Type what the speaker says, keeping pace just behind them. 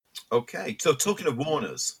Okay, so talking of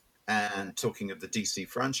Warners and talking of the DC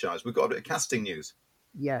franchise, we've got a bit of casting news.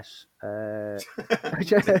 Yes. Thinking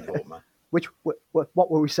Hawkman. What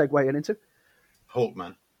were we segueing into?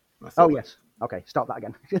 Hawkman. Oh, yes. Okay, start that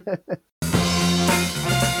again.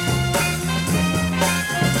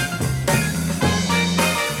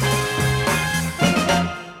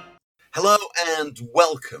 Hello and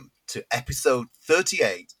welcome to episode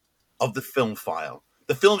 38 of the Film File,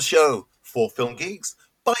 the film show for film geeks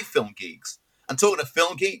by film geeks. And talking of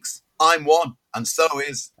film geeks, I'm one, and so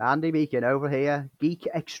is Andy Meakin over here, geek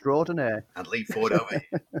extraordinaire. And Lee Ford over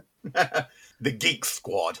here. The Geek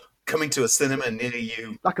Squad, coming to a cinema near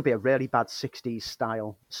you. That could be a really bad 60s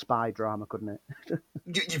style spy drama, couldn't it?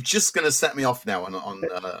 You're just going to set me off now on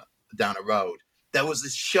down a road. There was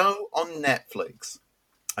this show on Netflix,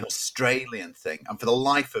 an Australian thing, and for the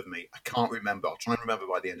life of me, I can't remember. I'll try and remember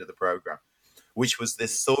by the end of the program, which was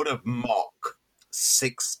this sort of mock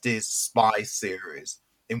 60s spy series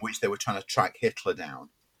in which they were trying to track Hitler down,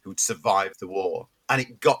 who'd survived the war. And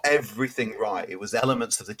it got everything right. It was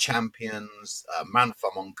elements of The Champions, Man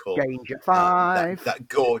from U.N.C.L.E., Danger 5. that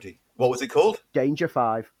Gordy. What was it called? Danger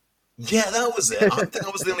 5. Yeah, that was it. I think I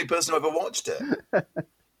was the only person who ever watched it.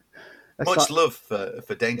 Much love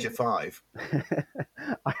for Danger 5.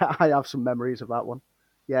 I have some memories of that one.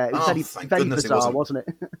 Yeah, it was very bizarre, wasn't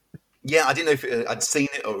it? Yeah, I didn't know if I'd seen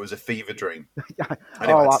it or it was a fever dream. I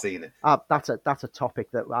know I'd seen it. That's a topic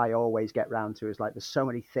that I always get round to. Is like there's so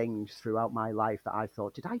many things throughout my life that I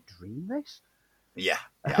thought, did I dream this? Yeah,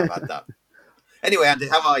 I've had that. Anyway, Andy,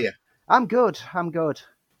 how are you? I'm good.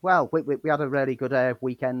 Well, we had a really good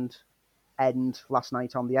weekend end last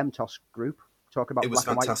night on the MTOS group. Talk about it was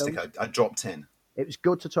black fantastic. And white films. I dropped in. It was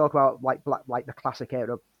good to talk about like the classic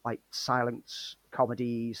era, like silent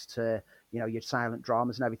comedies to your silent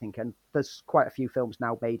dramas and everything. And there's quite a few films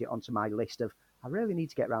now made it onto my list of I really need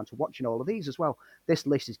to get around to watching all of these as well. This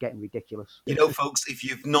list is getting ridiculous. Folks, if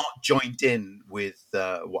you've not joined in with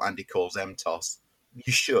what Andy calls MTOS,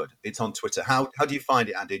 you should. It's on Twitter. How do you find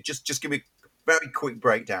it, Andy? Just give me a very quick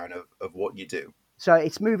breakdown of what you do. So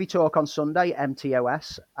it's Movie Talk on Sunday,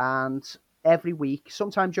 MTOS, and every week,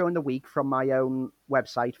 sometime during the week, from my own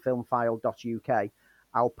website, filmfile.uk,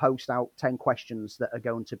 I'll post out 10 questions that are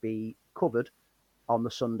going to be covered on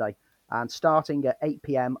the Sunday. And starting at 8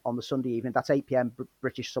 p.m. on the Sunday evening, that's 8 p.m.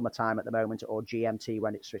 British summer time at the moment, or GMT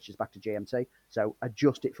when it switches back to GMT. So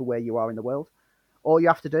adjust it for where you are in the world. All you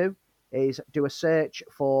have to do is do a search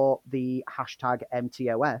for the hashtag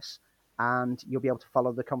MTOS, and you'll be able to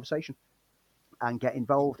follow the conversation and get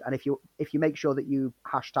involved. And if you make sure that you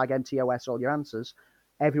hashtag MTOS all your answers,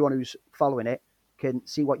 everyone who's following it can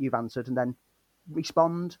see what you've answered and then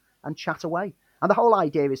respond and chat away. And the whole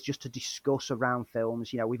idea is just to discuss around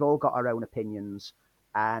films. We've all got our own opinions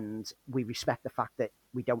and we respect the fact that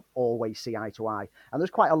we don't always see eye to eye. And there's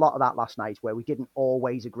quite a lot of that last night where we didn't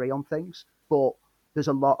always agree on things, but there's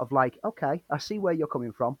a lot of like, okay, I see where you're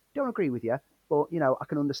coming from. Don't agree with you, but I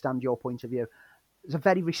can understand your point of view. It's a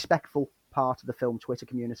very respectful part of the film Twitter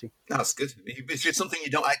community. That's good. It's something you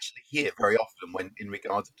don't actually hear very often when in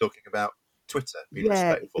regards to talking about Twitter.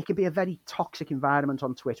 It can be a very toxic environment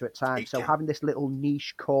on Twitter at times. So having this little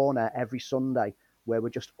niche corner every Sunday where we're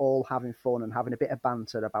just all having fun and having a bit of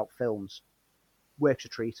banter about films works a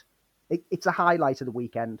treat. It's a highlight of the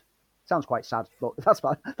weekend. Sounds quite sad, but that's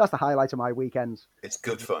the highlight of my weekend. It's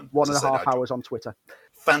good fun. 1.5 hours on Twitter.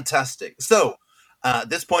 Fantastic. So at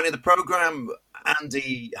this point in the program,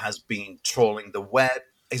 Andy has been trawling the web.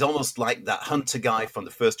 He's almost like that hunter guy from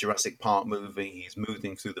the first Jurassic Park movie. He's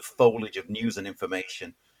moving through the foliage of news and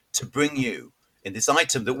information to bring you in this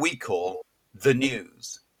item that we call the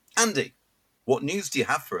news. Andy, what news do you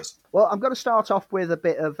have for us? Well, I'm going to start off with a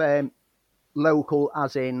bit of local,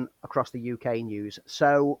 as in across the UK news.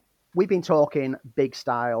 So we've been talking big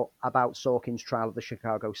style about Sorkin's trial of the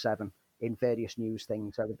Chicago 7 in various news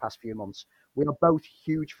things over the past few months. We are both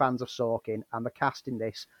huge fans of Sorkin, and the cast in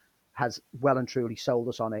this has well and truly sold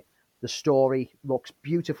us on it. The story looks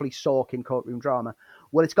beautifully Sorkin courtroom drama.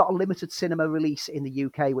 Well, it's got a limited cinema release in the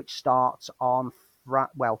UK, which starts on,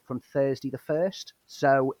 from Thursday the 1st.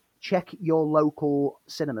 So check your local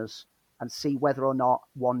cinemas and see whether or not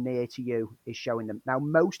one near to you is showing them. Now,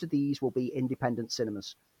 most of these will be independent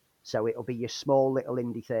cinemas. So it'll be your small little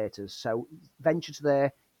indie theatres. So venture to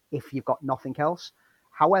there if you've got nothing else.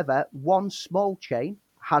 However, one small chain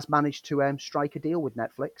has managed to strike a deal with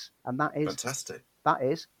Netflix, and that is fantastic. That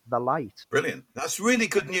is The Light. Brilliant. That's really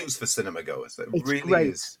good news for cinema goers. It's really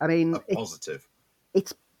great. Is a positive.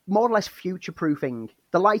 It's more or less future-proofing.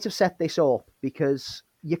 The Light have set this up because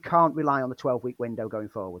you can't rely on the 12-week window going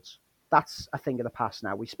forwards. that's a thing of the past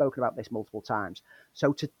now. We've spoken about this multiple times.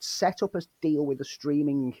 So to set up a deal with a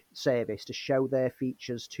streaming service to show their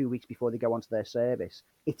features 2 weeks before they go onto their service,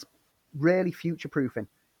 it's really future-proofing.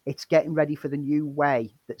 It's getting ready for the new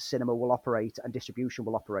way that cinema will operate and distribution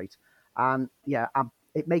will operate. And yeah,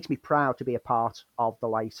 it makes me proud to be a part of the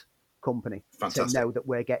Light company. Fantastic. To know that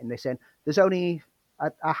we're getting this in. There's only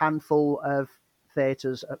a handful of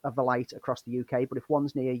theatres of the Light across the UK, but if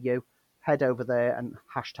one's near you, head over there and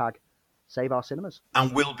hashtag Save Our Cinemas.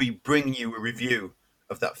 And we'll be bringing you a review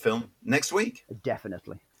of that film next week.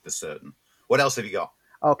 Definitely. For certain. What else have you got?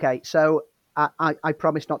 Okay, so I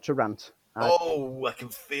promise not to rant. I can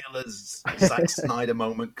feel a Zack Snyder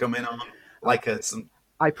moment coming on. Like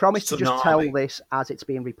I promise to just tell tsunami. this as it's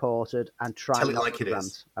being reported and try Tell it not like to it rant.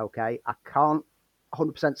 is. Okay, I can't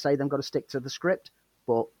 100% say that I'm going to stick to the script,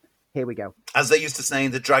 but here we go. As they used to say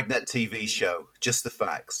in the Dragnet TV show, just the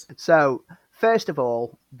facts. So, first of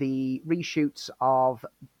all, the reshoots of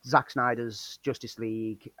Zack Snyder's Justice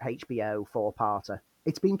League HBO 4-parter.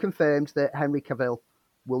 It's been confirmed that Henry Cavill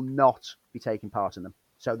will not be taking part in them.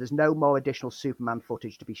 So there's no more additional Superman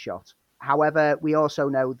footage to be shot. However, we also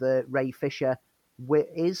know that Ray Fisher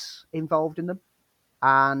is involved in them.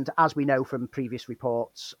 And as we know from previous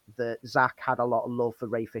reports, that Zack had a lot of love for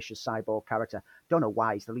Ray Fisher's Cyborg character. Don't know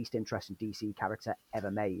why, he's the least interesting DC character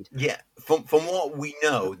ever made. Yeah, from what we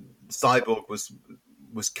know, Cyborg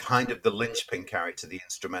was kind of the linchpin character, the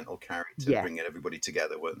instrumental character, bringing everybody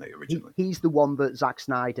together, weren't they, originally? He's the one that Zack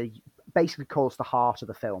Snyder basically calls the heart of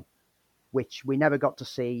the film, which we never got to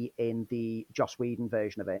see in the Joss Whedon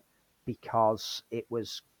version of it because it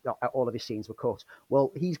was all of his scenes were cut.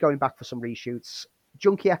 Well, he's going back for some reshoots.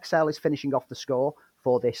 Junkie XL is finishing off the score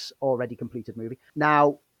for this already completed movie.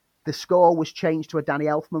 Now, the score was changed to a Danny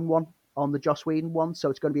Elfman one on the Joss Whedon one, so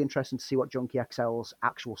it's going to be interesting to see what Junkie XL's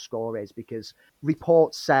actual score is, because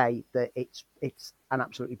reports say that it's an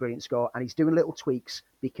absolutely brilliant score, and he's doing little tweaks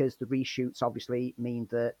because the reshoots obviously mean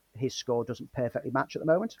that his score doesn't perfectly match at the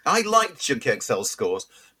moment. I liked Junkie XL's scores,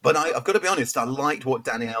 but I've got to be honest, I liked what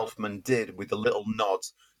Danny Elfman did with the little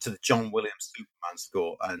nods to the John Williams Superman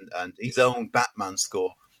score and his own Batman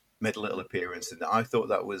score made a little appearance in that. I thought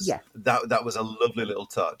that was that was a lovely little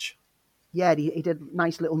touch. Yeah, he did a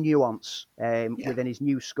nice little nuance within his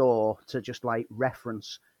new score to just like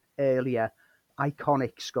reference earlier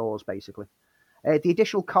iconic scores, basically. The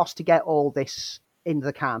additional cost to get all this in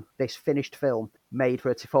the can, this finished film made for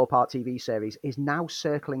a 4-part TV series, is now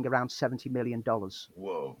circling around $70 million.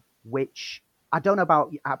 Whoa. Which, I don't know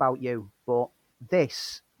about you, but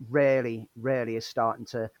this really is starting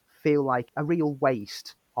to feel like a real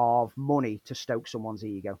waste of money to stoke someone's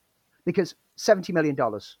ego. Because $70 million...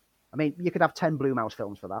 I mean, you could have 10 Blue Mouse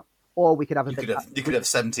films for that, or we could have you could have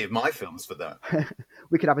 70 of my films for that.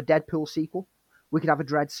 We could have a Deadpool sequel. We could have a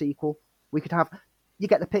Dredd sequel. We could have, you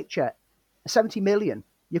get the picture, 70 million.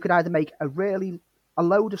 You could either make a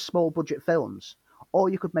load of small budget films, or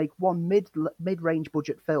you could make one mid-range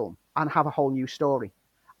budget film and have a whole new story.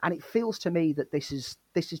 And it feels to me that this is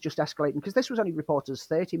just escalating, because this was only reported as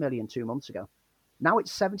 30 million 2 months ago. Now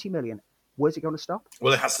it's 70 million. Where's it going to stop?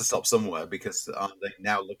 Well, it has to stop somewhere, because aren't they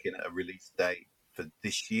now looking at a release date for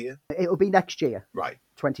this year? It'll be next year. Right.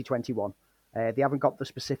 2021. They haven't got the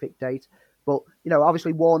specific date. But,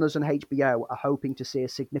 obviously Warner's and HBO are hoping to see a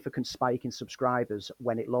significant spike in subscribers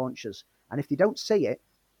when it launches. And if they don't see it,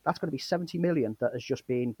 that's going to be 70 million that has just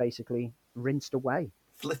been basically rinsed away.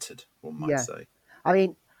 Flittered, one might say. I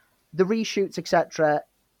mean, the reshoots, etc.,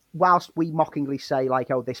 whilst we mockingly say,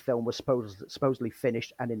 like, oh, this film was supposedly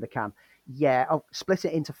finished and in the can, split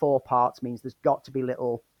it into 4 parts means there's got to be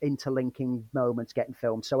little interlinking moments getting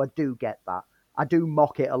filmed. So I do get that. I do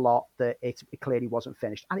mock it a lot that it clearly wasn't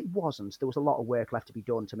finished. And it wasn't. There was a lot of work left to be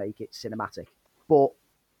done to make it cinematic. But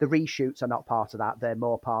the reshoots are not part of that. They're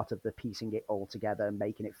more part of the piecing it all together and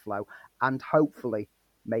making it flow. And hopefully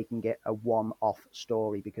making it a one-off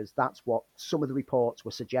story, because that's what some of the reports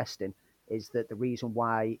were suggesting, is that the reason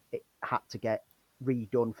why it had to get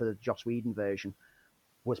redone for the Joss Whedon version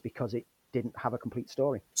was because it didn't have a complete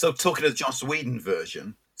story. So talking of the Joss Whedon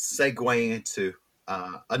version, segueing into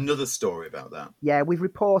another story about that. Yeah, we've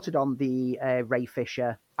reported on the Ray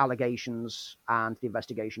Fisher allegations and the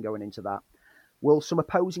investigation going into that. Well, some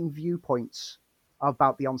opposing viewpoints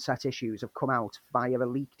about the on-set issues have come out via a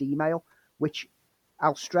leaked email, which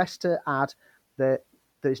I'll stress to add that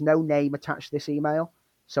there's no name attached to this email.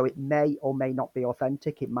 So it may or may not be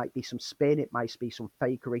authentic. It might be some spin. It might be some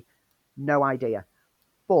fakery. No idea.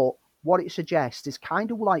 But what it suggests is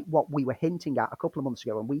kind of like what we were hinting at a couple of months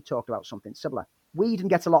ago when we talked about something similar. Whedon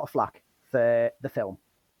gets a lot of flack for the film.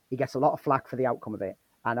 He gets a lot of flack for the outcome of it.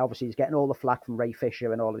 And obviously he's getting all the flack from Ray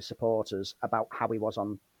Fisher and all his supporters about how he was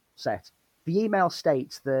on set. The email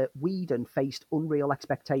states that Whedon faced unreal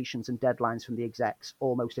expectations and deadlines from the execs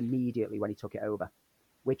almost immediately when he took it over,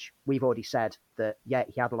 which we've already said that, yeah,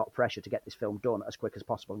 he had a lot of pressure to get this film done as quick as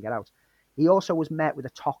possible and get out. He also was met with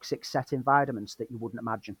a toxic set environment that you wouldn't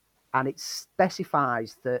imagine. And it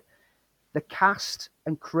specifies that the cast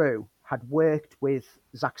and crew had worked with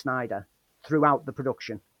Zack Snyder throughout the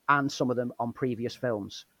production and some of them on previous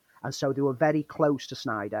films. And so they were very close to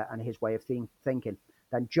Snyder and his way of thinking.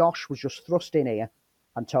 Then Josh was just thrust in here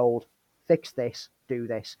and told, fix this, do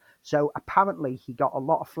this. So apparently he got a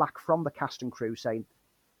lot of flack from the cast and crew saying,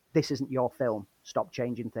 this isn't your film, stop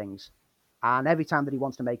changing things. And every time that he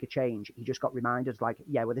wants to make a change, he just got reminded, like,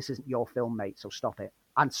 yeah, well, this isn't your film, mate, so stop it.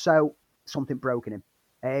 And so something broke in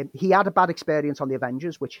him. He had a bad experience on The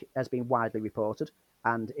Avengers, which has been widely reported,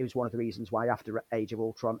 and it was one of the reasons why after Age of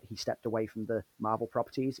Ultron he stepped away from the Marvel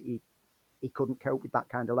properties. He couldn't cope with that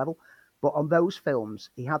kind of level. But on those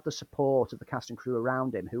films, he had the support of the cast and crew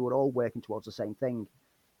around him who were all working towards the same thing.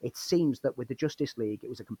 It seems that with the Justice League, it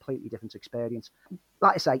was a completely different experience.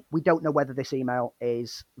 Like I say, we don't know whether this email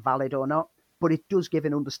is valid or not, but it does give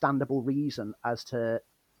an understandable reason as to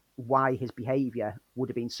why his behaviour would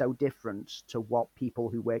have been so different to what people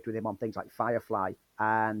who worked with him on things like Firefly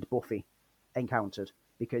and Buffy encountered.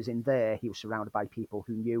 Because in there, he was surrounded by people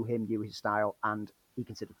who knew him, knew his style, and he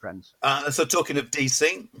considered friends. So talking of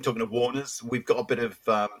DC, talking of Warner's, we've got a bit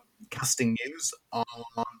of casting news on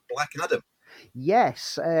Black Adam.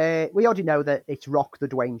 Yes, we already know that it's Rock the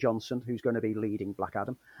Dwayne Johnson who's going to be leading Black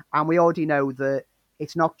Adam. And we already know that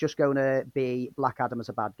it's not just going to be Black Adam as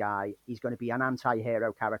a bad guy. He's going to be an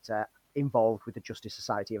anti-hero character involved with the Justice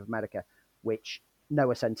Society of America, which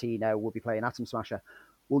Noah Centineo will be playing Atom Smasher.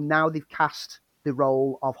 Well, now they've cast the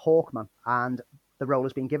role of Hawkman, and the role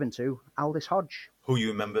has been given to Aldous Hodge. Who you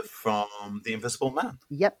remember from The Invisible Man.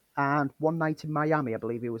 Yep, and One Night in Miami, I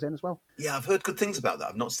believe he was in as well. Yeah, I've heard good things about that.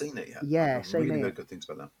 I've not seen it yet. Yeah, I've same really here. heard good things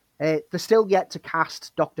about that. They're still yet to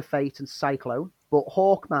cast Dr. Fate and Cyclone, but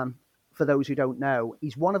Hawkman, for those who don't know,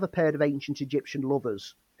 he's one of a pair of ancient Egyptian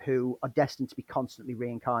lovers who are destined to be constantly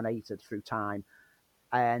reincarnated through time.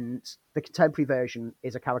 And the contemporary version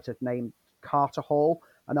is a character named Carter Hall,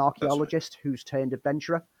 an archaeologist who's turned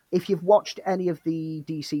adventurer. If you've watched any of the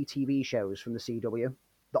DC TV shows from the CW,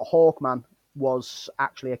 the Hawkman was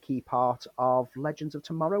actually a key part of Legends of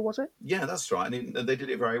Tomorrow, was it? Yeah, that's right. And they did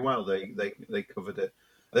it very well. They covered it.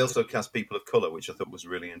 They also cast people of colour, which I thought was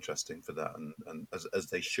really interesting for that, and as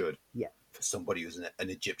they should. Yeah. For somebody who's an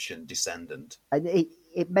Egyptian descendant. And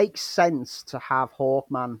it makes sense to have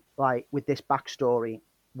Hawkman, like, with this backstory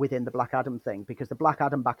within the Black Adam thing, because the Black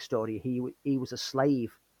Adam backstory, he was a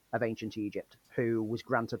slave of ancient Egypt who was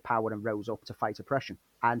granted power and rose up to fight oppression.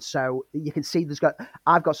 And so you can see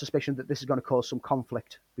I've got suspicion that this is going to cause some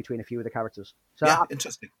conflict between a few of the characters. So yeah,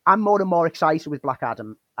 interesting. I'm more and more excited with Black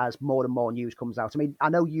Adam as more and more news comes out. I mean, I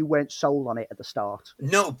know you weren't sold on it at the start.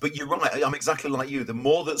 No, but you're right. I'm exactly like you. The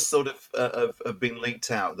more that's sort of have been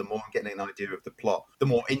leaked out, the more I'm getting an idea of the plot, the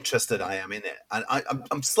more interested I am in it. And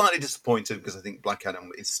I'm slightly disappointed because I think Black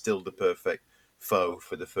Adam is still the perfect foe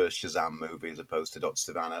for the first Shazam movie as opposed to Dr.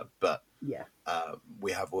 Savannah, but yeah,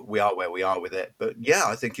 we are where we are with it. But yeah,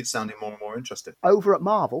 I think it's sounding more and more interesting. Over at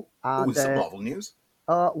Marvel, and some Marvel news.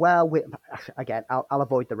 Well, again, I'll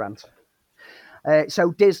avoid the rant.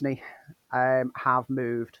 So Disney have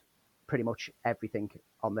moved pretty much everything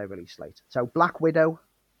on their release slate. So Black Widow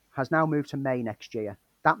has now moved to May next year.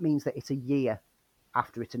 That means that it's a year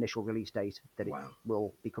after its initial release date that it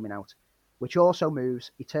will be coming out, which also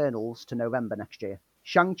moves Eternals to November next year.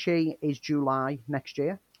 Shang-Chi is July next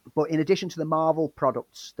year. But in addition to the Marvel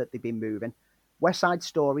products that they've been moving, West Side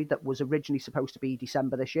Story, that was originally supposed to be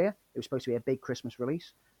December this year, it was supposed to be a big Christmas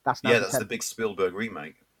release. That's the big Spielberg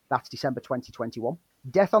remake. That's December 2021.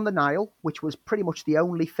 Death on the Nile, which was pretty much the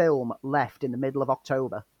only film left in the middle of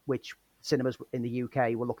October, which cinemas in the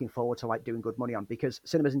UK were looking forward to, like, doing good money on, because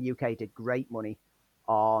cinemas in the UK did great money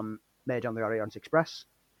on Murder on the Orient Express.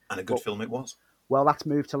 And a good film it was. Well, that's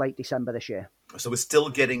moved to late December this year. So we're still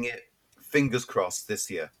getting it, fingers crossed, this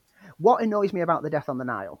year. What annoys me about the Death on the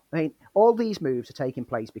Nile, I mean, all these moves are taking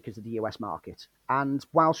place because of the US market. And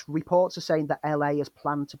whilst reports are saying that LA has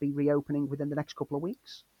planned to be reopening within the next couple of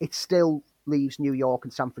weeks, it still leaves New York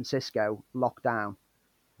and San Francisco locked down,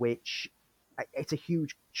 which it's a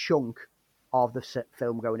huge chunk of the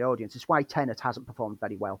film-going audience. It's why Tenet hasn't performed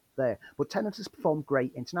very well there. But Tenet has performed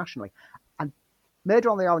great internationally. And Murder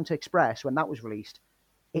on the Orient Express, when that was released,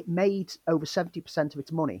 it made over 70% of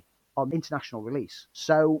its money on international release.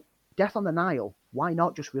 So Death on the Nile, why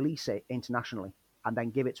not just release it internationally? and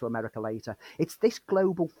then give it to America later. It's this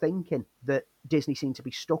global thinking that Disney seem to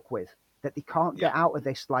be stuck with, that they can't get out of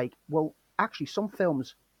this, like, well, actually, some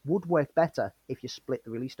films would work better if you split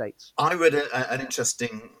the release dates. I read an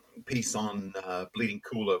interesting piece on Bleeding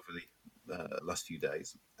Cool over the last few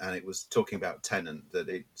days, and it was talking about Tenet, that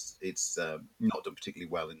it's not done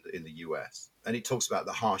particularly well in the US, and it talks about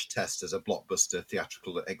the harsh test as a blockbuster,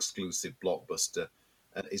 theatrical exclusive blockbuster.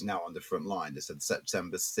 Is now on the front line. They said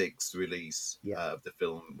September 6th release of the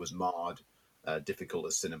film was marred, difficult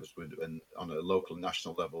as cinemas would, and on a local and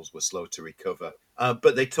national levels were slow to recover.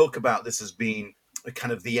 But they talk about this as being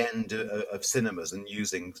kind of the end of cinemas, and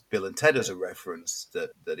using Bill and Ted as a reference,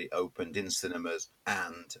 that it opened in cinemas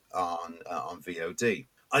and on VOD.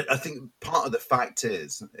 I think part of the fact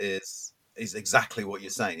is exactly what you're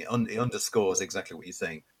saying. It underscores exactly what you're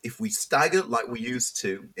saying. If we stagger like we used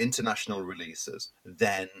to international releases,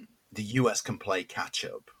 then the US can play catch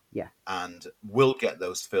up. Yeah. And we'll get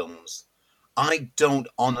those films. I don't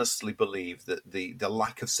honestly believe that the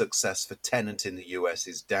lack of success for Tenet in the US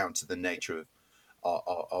is down to the nature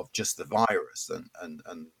of just the virus and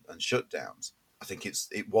shutdowns. I think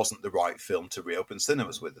it wasn't the right film to reopen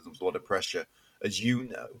cinemas with. There was a lot of pressure, as you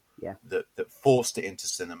know, that forced it into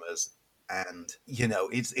cinemas. And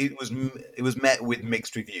it was met with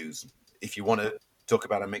mixed reviews. If you want to talk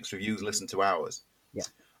about mixed reviews, listen to ours. Yeah,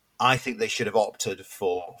 I think they should have opted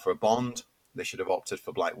for a Bond. They should have opted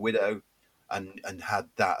for Black Widow, and had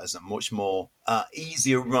that as a much more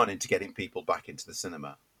easier run into getting people back into the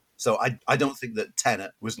cinema. So I don't think that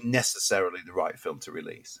Tenet was necessarily the right film to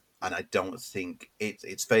release, and I don't think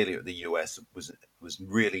its failure at the US was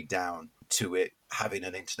really down to it having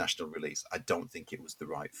an international release. I don't think it was the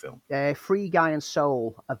right film. Free Guy and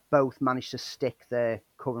Soul have both managed to stick their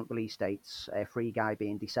current release dates. Free Guy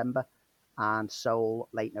being December, and Soul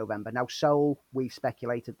late November. Now, Soul, we've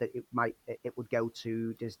speculated that it would go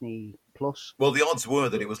to Disney Plus. Well, the odds were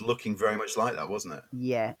that it was looking very much like that, wasn't it?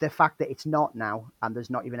 Yeah, the fact that it's not now, and there's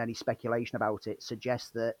not even any speculation about it, suggests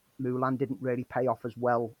that Mulan didn't really pay off as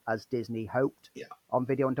well as Disney hoped on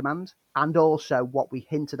video on demand. And also, what we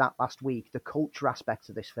hinted at last week, the culture aspects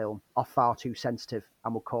of this film are far too sensitive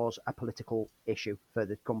and will cause a political issue for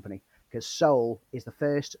the company. Because Soul is the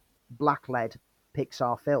first black-led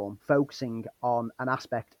Pixar film focusing on an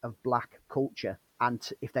aspect of black culture. And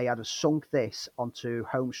if they had sunk this onto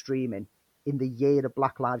home streaming in the year of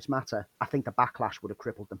Black Lives Matter, I think the backlash would have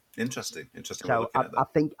crippled them. Interesting. So I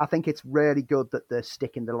think it's really good that they're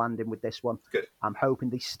sticking the landing with this one. Good. I'm hoping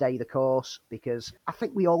they stay the course, because I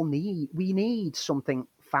think we need something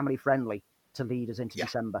family friendly to lead us into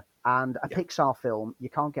December. And a Pixar film, you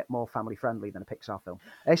can't get more family friendly than a Pixar film.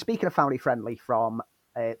 Speaking of family friendly, from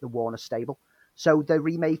the Warner stable, so the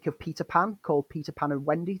remake of Peter Pan, called Peter Pan and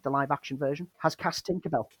Wendy, the live-action version, has cast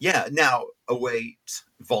Tinkerbell. Yeah, now await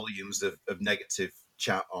volumes of negative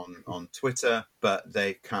chat on Twitter, but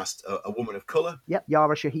they cast a woman of colour. Yep,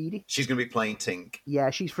 Yara Shahidi. She's going to be playing Tink. Yeah,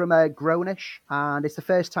 she's from Grownish, and it's the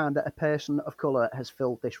first time that a person of colour has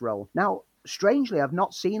filled this role. Now, strangely, I've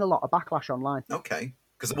not seen a lot of backlash online. Okay.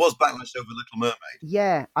 Because there was backlash over Little Mermaid.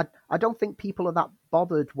 Yeah, I don't think people are that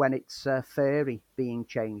bothered when it's fairy being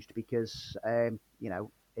changed, because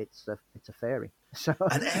it's a fairy. So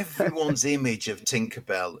and everyone's image of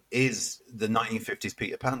Tinkerbell is the 1950s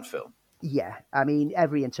Peter Pan film. Yeah, I mean,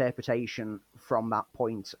 every interpretation from that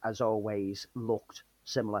point has always looked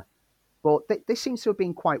similar. But this seems to have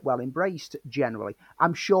been quite well embraced generally.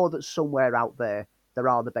 I'm sure that somewhere out there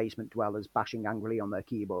are the basement dwellers bashing angrily on their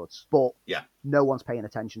keyboards. But no one's paying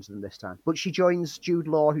attention to them this time. But she joins Jude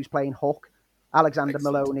Law, who's playing Hook, Alexander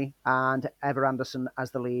Maloney, and Ever Anderson as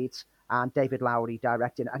the leads, and David Lowery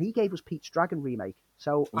directing. And he gave us Pete's Dragon remake.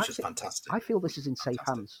 So which is fantastic. I feel this is in safe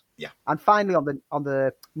hands. Yeah. And finally, on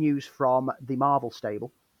the news from the Marvel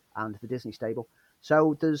stable and the Disney stable,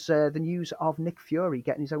 so there's the news of Nick Fury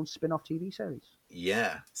getting his own spin-off TV series.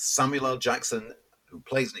 Yeah. Samuel L. Jackson, who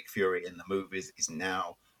plays Nick Fury in the movies, is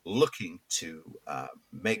now looking to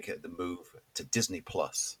make the move to Disney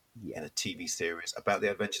Plus in a TV series about the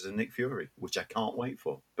adventures of Nick Fury, which I can't wait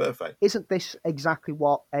for. Perfect. Isn't this exactly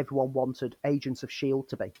what everyone wanted Agents of S.H.I.E.L.D.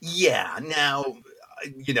 to be? Yeah. Now,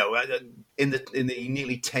 in the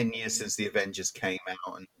nearly 10 years since the Avengers came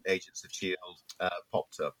out and Agents of S.H.I.E.L.D.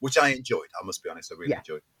 Popped up, which I enjoyed, I must be honest, I really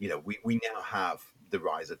enjoyed. We now have the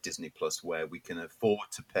rise of Disney Plus, where we can afford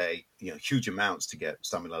to pay huge amounts to get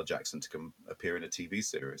Samuel L. Jackson to come appear in a TV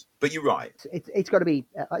series. But you're right, it's got to be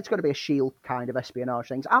a S.H.I.E.L.D. kind of espionage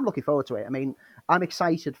things. I'm looking forward to it. I mean, I'm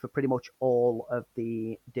excited for pretty much all of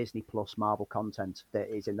the Disney Plus Marvel content that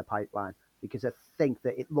is in the pipeline, because I think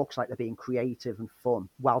that it looks like they're being creative and fun,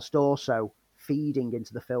 whilst also feeding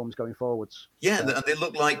into the films going forwards. Yeah, So, and they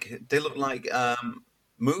look like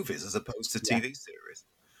movies as opposed to yeah. TV series.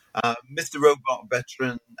 Mr. Robot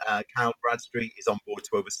veteran Kyle Bradstreet is on board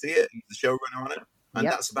to oversee it. He's the showrunner on it, and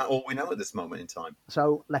Yep. that's about all we know at this moment in time.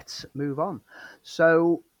 So let's move on.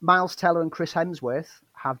 So Miles Teller and Chris Hemsworth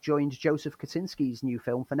have joined Joseph Kosinski's new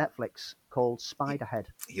film for Netflix called Spiderhead.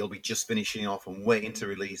 He'll be just finishing off and waiting to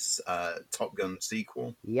release Top Gun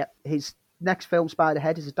sequel. Yep. His next film,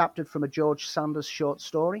 Spiderhead, is adapted from a George Sanders short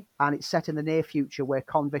story, and it's set in the near future where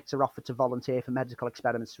convicts are offered to volunteer for medical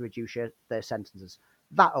experiments to reduce their sentences.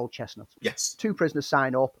 That old chestnut. Yes. 2 prisoners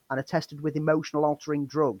sign up and are tested with emotional-altering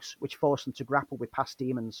drugs, which force them to grapple with past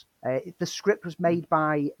demons. The script was made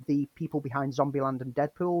by the people behind Zombieland and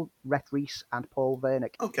Deadpool, Rhett Reese and Paul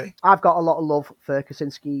Wernick. Okay. I've got a lot of love for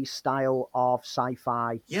Kosinski's style of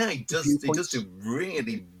sci-fi. Yeah, he does. He does do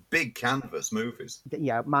really big canvas movies.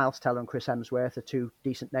 Yeah, Miles Teller and Chris Hemsworth are 2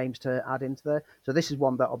 decent names to add into there. So this is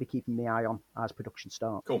one that I'll be keeping my eye on as production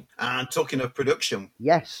starts. Cool. And talking of production,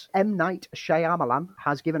 yes, M. Night Shyamalan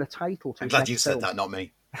has given a title to. I'm glad you said that, not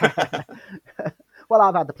me. Well,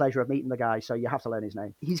 I've had the pleasure of meeting the guy, so you have to learn his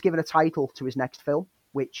name. He's given a title to his next film,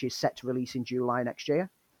 which is set to release in July next year,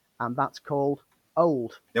 and that's called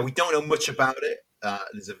Old. Now, we don't know much about it.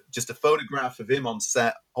 There's just a photograph of him on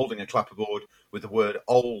set holding a clapperboard with the word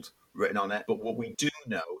old written on it. But what we do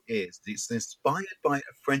know is it's inspired by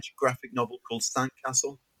a French graphic novel called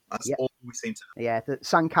Sandcastle. That's all we seem to know. Yeah, the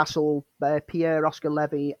Sandcastle, Pierre Oscar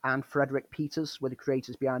Levy and Frederick Peters were the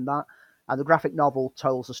creators behind that. And the graphic novel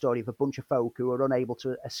tells the story of a bunch of folk who are unable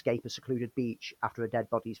to escape a secluded beach after a dead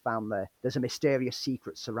body is found there. There's a mysterious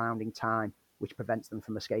secret surrounding time which prevents them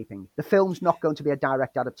from escaping. The film's not going to be a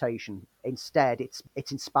direct adaptation. Instead,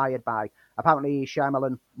 it's inspired by... Apparently,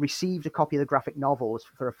 Shyamalan received a copy of the graphic novels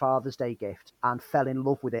for a Father's Day gift and fell in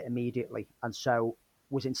love with it immediately, and so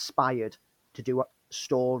was inspired to do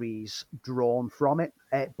stories drawn from it.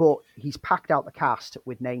 But he's packed out the cast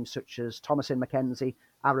with names such as Thomasin McKenzie,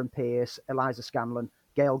 Aaron Pierce, Eliza Scanlon,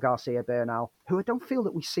 Gail Garcia Bernal, who I don't feel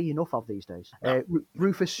that we see enough of these days.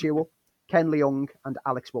 Rufus Sewell, Ken Leung, and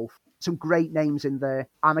Alex Wolff. Some great names in there.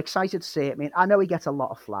 I'm excited to see it. I mean, I know he gets a lot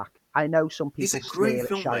of flack. I know some people He's a great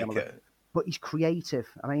sneer at filmmaker, Shyamalan, but he's creative.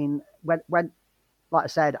 I mean, when like I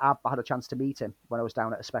said, I had a chance to meet him when I was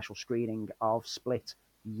down at a special screening of Split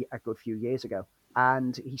a good few years ago,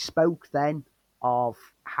 and he spoke then of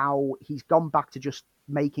how he's gone back to just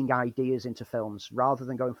making ideas into films rather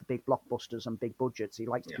than going for big blockbusters and big budgets. He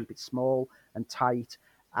likes to keep it small and tight,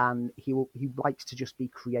 and he likes to just be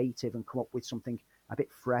creative and come up with something a bit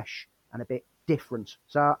fresh and a bit different.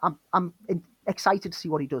 So I'm excited to see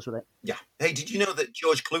what he does with it. Yeah. Hey, did you know that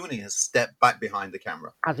George Clooney has stepped back behind the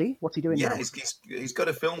camera? Has he? What's he doing now? Yeah, he's got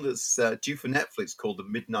a film that's due for Netflix called The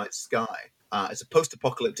Midnight Sky. It's a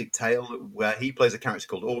post-apocalyptic tale where he plays a character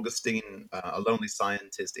called Augustine, a lonely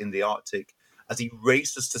scientist in the Arctic, as he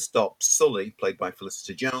races to stop Sully, played by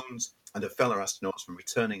Felicity Jones, and her fellow astronauts from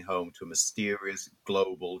returning home to a mysterious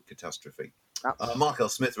global catastrophe. Mark L.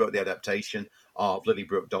 Smith wrote the adaptation of Lily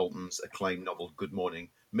Brooke Dalton's acclaimed novel Good Morning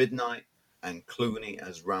Midnight, and Clooney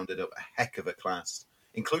has rounded up a heck of a cast,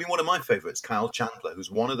 including one of my favourites, Kyle Chandler,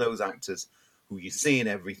 who's one of those actors who you see in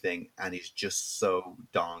everything and is just so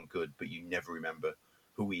darn good, but you never remember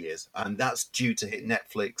who he is. And that's due to hit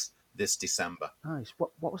Netflix this December. Nice.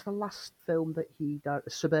 What was the last film that he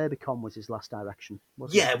directed? Suburbicon was his last direction,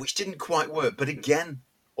 wasn't Yeah, which didn't quite work, but again,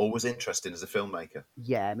 always interesting as a filmmaker.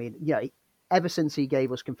 Yeah, I mean, yeah, ever since he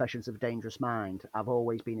gave us Confessions of a Dangerous Mind, I've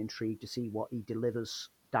always been intrigued to see what he delivers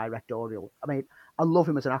directorial. I mean, I love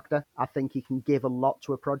him as an actor. I think he can give a lot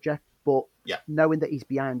to a project, but knowing that he's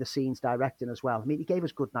behind the scenes directing as well. I mean, he gave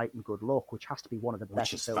us Good Night and Good Luck, which has to be one of the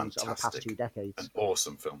best films of the past 2 decades. An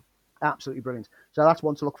awesome film. Absolutely brilliant. So that's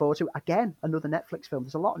one to look forward to. Again, another Netflix film.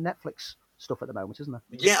 There's a lot of Netflix stuff at the moment, isn't there?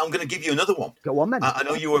 Yeah, I'm going to give you another one. Go on then. I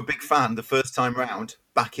know you were a big fan the first time round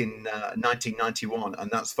back in 1991, and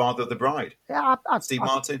that's Father of the Bride. Yeah, Steve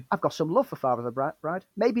Martin. I've got some love for Father of the Bride.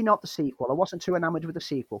 Maybe not the sequel. I wasn't too enamoured with the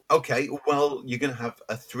sequel. Okay, well, you're going to have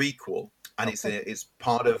a threequel, and it's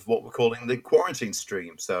part of what we're calling the quarantine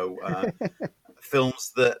stream. So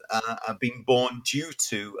films that are being born due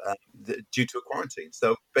to a quarantine.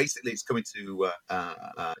 So basically, it's coming to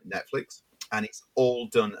Netflix, and it's all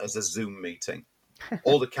done as a Zoom meeting.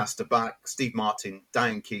 All the cast are back: Steve Martin,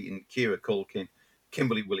 Diane Keaton, Kira Culkin,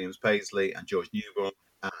 Kimberly Williams Paisley, and George Newborn.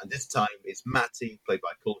 And this time it's Matty, played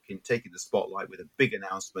by Culkin, taking the spotlight with a big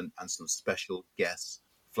announcement and some special guests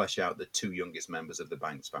flesh out the 2 youngest members of the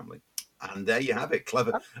Banks family. And there you have it.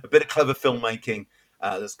 A bit of clever filmmaking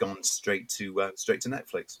that's gone straight to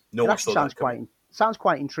Netflix. It actually sounds quite sounds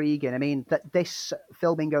quite intriguing. I mean, that this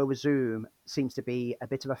filming over Zoom seems to be a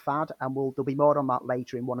bit of a fad, and there'll be more on that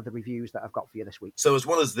later in one of the reviews that I've got for you this week. So as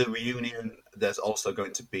well as the reunion, there's also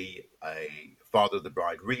going to be a Father of the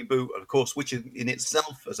Bride reboot, of course, which in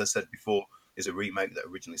itself, as I said before, is a remake that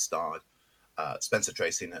originally starred Spencer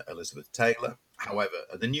Tracy and Elizabeth Taylor. However,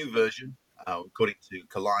 the new version, according to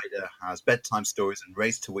Collider, has bedtime stories and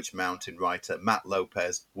Race to Witch Mountain writer Matt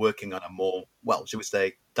Lopez working on a more, well, shall we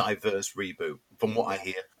say, diverse reboot. From what I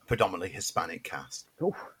hear, predominantly Hispanic cast.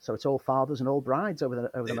 Oh, so it's all fathers and all brides over the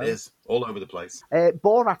moment. It is all over the place.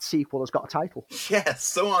 Borat sequel has got a title. Yes,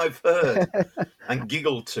 so I've heard, and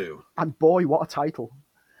giggled too. And boy, what a title!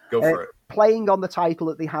 Go for it. Playing on the title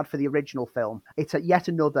that they had for the original film, it's yet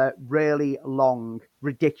another really long,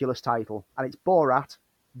 ridiculous title, and it's Borat.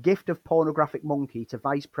 Gift of pornographic monkey to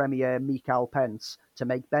Vice Premier Mikhail Pence to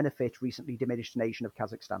make benefit recently diminished nation of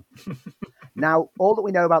Kazakhstan. Now, all that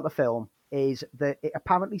we know about the film is that it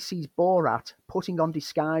apparently sees Borat putting on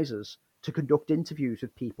disguises to conduct interviews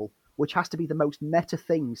with people, which has to be the most meta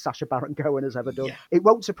thing Sacha Baron Cohen has ever done. Yeah. It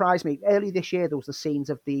won't surprise me. Early this year, there was the scenes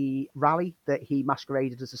of the rally that he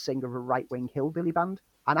masqueraded as a singer of a right-wing hillbilly band.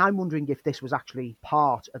 And I'm wondering if this was actually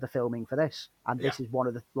part of the filming for this. And this is one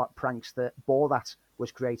of the pranks that Borat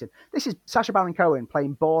was created. This is Sacha Baron Cohen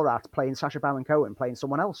playing Borat, playing Sacha Baron Cohen, playing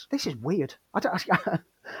someone else. This is weird.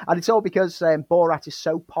 And it's all because Borat is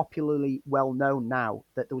so popularly well known now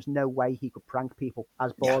that there was no way he could prank people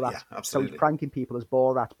as Borat. Yeah, absolutely. So he's pranking people as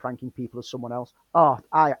Borat, pranking people as someone else. Oh,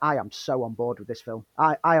 I am so on board with this film.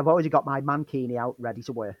 I have already got my mankini out ready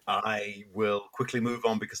to wear. I will quickly move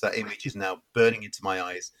on because that image is now burning into my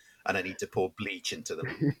eyes and I need to pour bleach into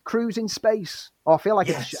them. Cruise in space. Oh, I feel like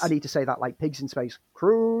I need to say that like pigs in space.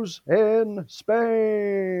 Cruise in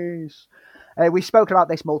space. We've spoken about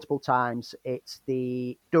this multiple times. It's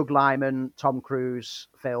the Doug Liman, Tom Cruise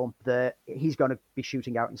film that he's going to be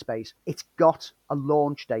shooting out in space. It's got a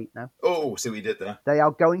launch date now. Oh, see what you did there. They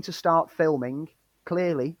are going to start filming,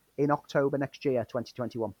 clearly, in October next year,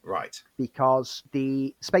 2021. Right. Because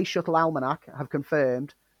the Space Shuttle Almanac have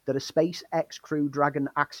confirmed that a SpaceX Crew Dragon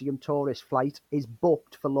Axiom tourist flight is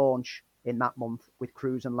booked for launch in that month with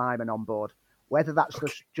Cruise and Lyman on board. Whether that's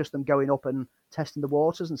just them going up and testing the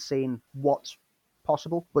waters and seeing what's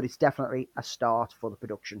possible, but it's definitely a start for the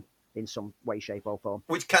production in some way, shape or form.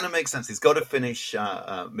 Which kind of makes sense. He's got to finish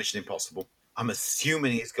Mission Impossible. I'm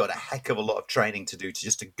assuming he's got a heck of a lot of training to do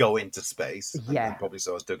just to go into space. Yeah. And probably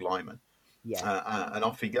so has Doug Liman. Yeah. And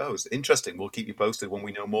off he goes. Interesting. We'll keep you posted when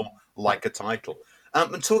we know more, like a title.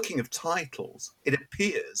 And talking of titles, it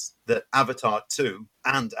appears that Avatar 2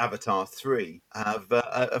 and Avatar 3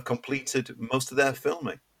 have completed most of their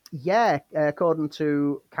filming. Yeah, according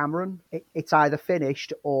to Cameron, it's either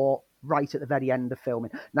finished or right at the very end of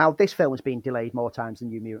filming. Now, this film has been delayed more times than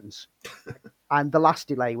New Mutants. And the last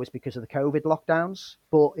delay was because of the COVID lockdowns.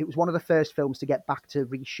 But it was one of the first films to get back to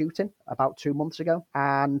reshooting about 2 months ago.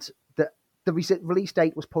 And the release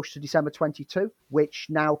date was pushed to December 22, which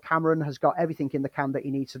now Cameron has got everything in the can that he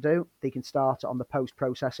needs to do. They can start on the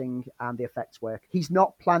post-processing and the effects work. He's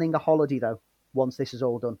not planning a holiday, though, once this is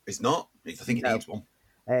all done. He's not? I think he needs one.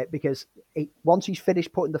 Because once he's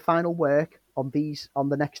finished putting the final work on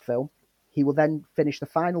the next film, he will then finish the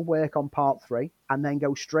final work on part 3 and then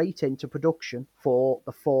go straight into production for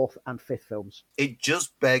the 4th and 5th films. It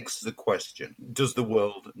just begs the question, does the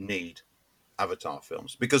world need Avatar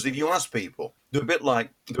films? Because if you ask people, they're a bit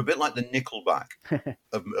like the Nickelback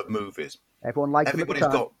of movies. Everybody's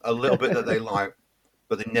got a little bit that they like,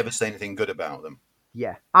 but they never say anything good about them.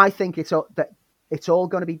 Yeah, I think it's all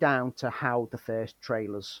going to be down to how the first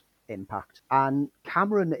trailers impact. And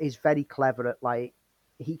Cameron is very clever at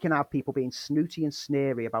he can have people being snooty and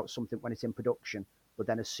sneery about something when it's in production. But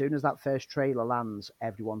then as soon as that first trailer lands,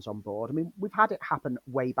 everyone's on board. I mean, we've had it happen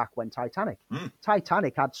way back when Titanic.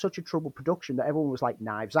 Titanic had such a troubled production that everyone was like,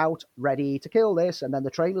 knives out, ready to kill this. And then the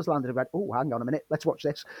trailers landed and went, oh, hang on a minute, let's watch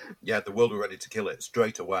this. Yeah, the world were ready to kill it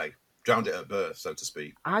straight away. Drowned it at birth, so to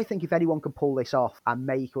speak. I think if anyone can pull this off and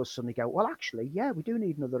make us suddenly go, well, actually, yeah, we do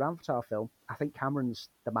need another Avatar film, I think Cameron's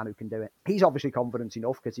the man who can do it. He's obviously confident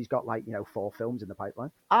enough because he's got 4 films in the pipeline.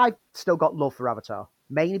 I've still got love for Avatar,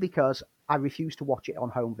 mainly because I refuse to watch it on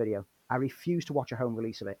home video. I refuse to watch a home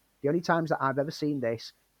release of it. The only times that I've ever seen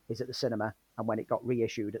this is at the cinema and when it got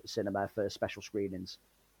reissued at the cinema for special screenings.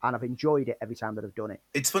 And I've enjoyed it every time that I've done it.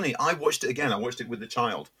 It's funny, I watched it again. I watched it with the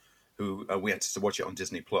child. Who we had to watch it on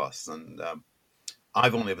Disney Plus, and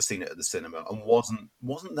I've only ever seen it at the cinema and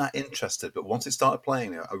wasn't that interested. But once it started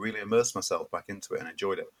playing, I really immersed myself back into it and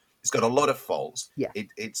enjoyed it. It's got a lot of faults. Yeah,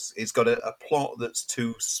 it's got a plot that's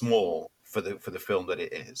too small for the film that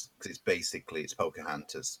it is, because it's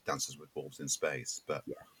Pocahontas, Dances with Wolves in Space, but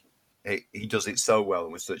he does it so well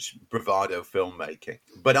and with such bravado filmmaking.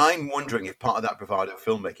 But I'm wondering if part of that bravado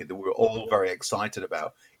filmmaking that we're all very excited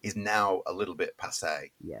about is now a little bit passé.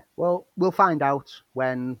 Yeah. Well, we'll find out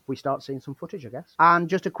when we start seeing some footage, I guess. And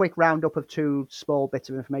just a quick roundup of two small bits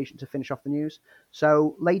of information to finish off the news.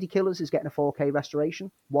 So, Lady Killers is getting a 4K restoration.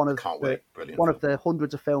 One of the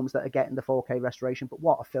hundreds of films that are getting the 4K restoration, but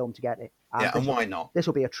what a film to get it. And why not? This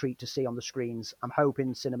will be a treat to see on the screens. I'm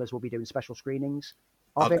hoping cinemas will be doing special screenings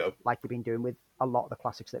of it, like they've been doing with a lot of the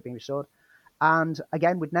classics that have been restored. And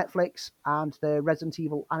again, with Netflix and the Resident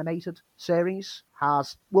Evil animated series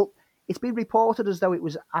it's been reported as though it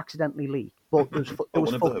was accidentally leaked, but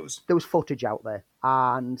there was footage out there.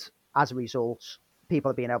 And as a result, people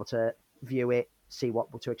have been able to view it, see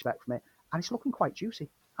what to expect from it. And it's looking quite juicy.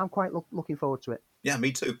 I'm quite looking forward to it. Yeah,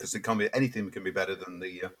 me too, because anything can be better than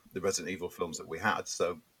the Resident Evil films that we had.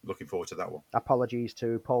 So looking forward to that one. Apologies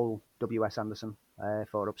to Paul W.S. Anderson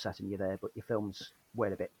for upsetting you there, but your films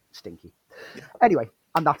were a bit stinky. Yeah. Anyway,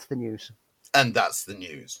 and that's the news.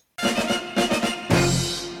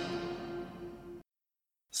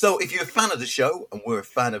 So if you're a fan of the show, and we're a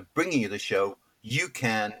fan of bringing you the show, you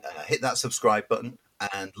can hit that subscribe button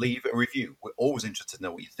and leave a review. We're always interested to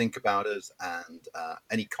know what you think about us, and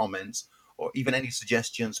any comments or even any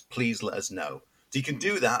suggestions, please let us know. So you can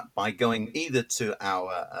do that by going either to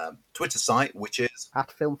our Twitter site, which is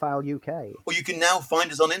 @FilmFileUK, or you can now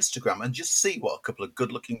find us on Instagram and just see what a couple of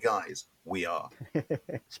good-looking guys we are.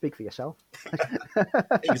 Speak for yourself.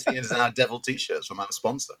 You can see us in our devil t-shirts from our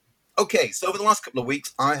sponsor. Okay, so over the last couple of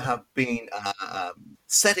weeks, I have been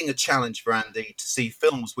setting a challenge for Andy to see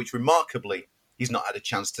films which, remarkably, he's not had a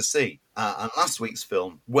chance to see. And last week's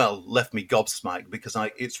film, left me gobsmacked because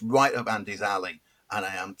it's right up Andy's alley, and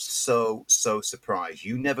I am so surprised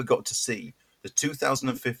you never got to see the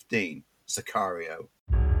 2015 Sicario.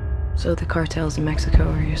 So the cartels in Mexico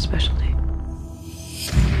are your specialty?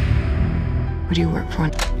 What do you work for?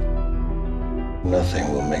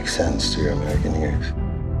 Nothing will make sense to your American ears.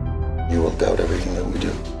 You will doubt everything that we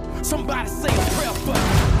do. Somebody say a prayer for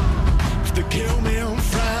me. They kill me on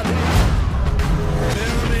Friday,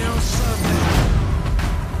 bury me on Sunday,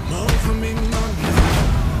 mourn for me Monday,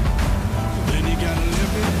 then you gotta let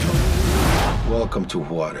me go. Welcome to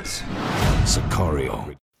Juarez.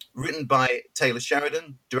 Sicario. Written by Taylor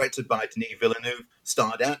Sheridan, directed by Denis Villeneuve,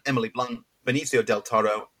 starred out Emily Blunt, Benicio del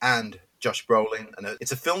Toro, and Josh Brolin. And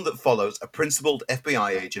it's a film that follows a principled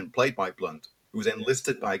FBI agent played by Blunt, who was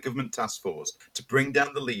enlisted by a government task force to bring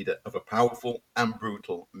down the leader of a powerful and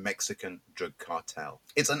brutal Mexican drug cartel.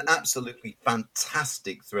 It's an absolutely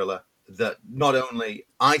fantastic thriller that not only,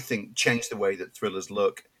 I think, changed the way that thrillers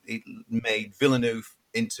look, it made Villeneuve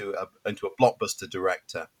into a blockbuster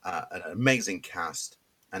director, an amazing cast.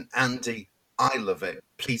 And Andy, I love it.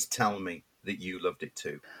 Please tell me that you loved it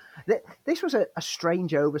too. This was a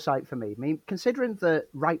strange oversight for me. I mean, considering that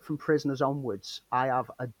right from Prisoners onwards, I have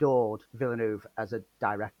adored Villeneuve as a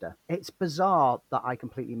director. It's bizarre that I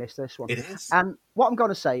completely missed this one. It is. And what I'm going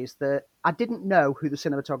to say is that I didn't know who the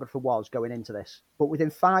cinematographer was going into this. But within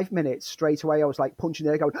 5 minutes, straight away, I was like punching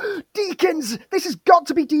the air going, Deakins! This has got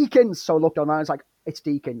to be Deakins! So I looked online, I was like, it's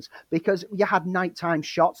Deakins. Because you had nighttime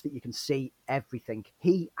shots that you can see everything.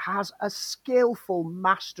 He has a skillful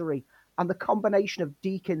mastery. And the combination of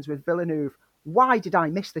Deakins with Villeneuve, why did I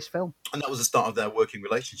miss this film? And that was the start of their working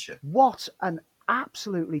relationship. What an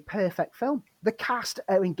absolutely perfect film. The cast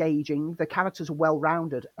are engaging, the characters are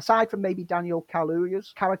well-rounded. Aside from maybe Daniel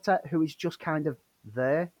Kaluuya's character, who is just kind of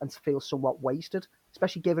there and feels somewhat wasted,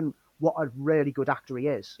 especially given what a really good actor he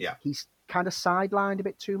is. Yeah. He's kind of sidelined a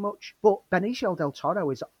bit too much. But Benicio del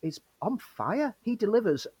Toro is on fire. He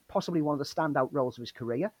delivers possibly one of the standout roles of his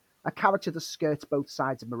career. A character that skirts both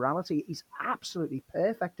sides of morality. He's absolutely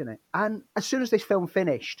perfect in it. And as soon as this film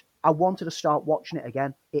finished, I wanted to start watching it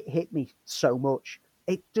again. It hit me so much.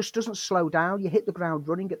 It just doesn't slow down. You hit the ground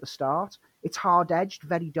running at the start. It's hard-edged,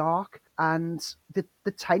 very dark. And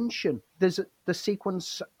the tension. There's the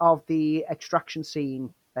sequence of the extraction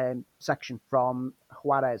scene section from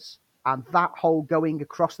Juarez. And that whole going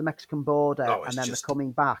across the Mexican border and then the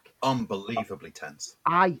coming back. Unbelievably tense.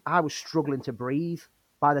 I was struggling to breathe.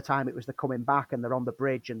 By the time it was the coming back and they're on the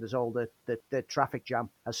bridge and there's all the traffic jam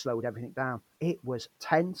has slowed everything down. It was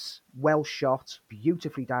tense, well shot,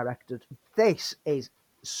 beautifully directed. This is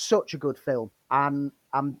such a good film. And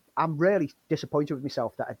I'm really disappointed with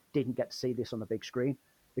myself that I didn't get to see this on the big screen.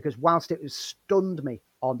 Because whilst it stunned me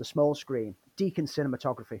on the small screen, Deakins'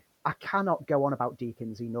 cinematography, I cannot go on about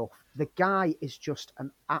Deakins enough. The guy is just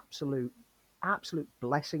an absolute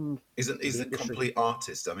blessing. He's a complete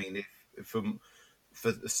artist. I mean, for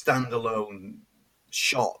standalone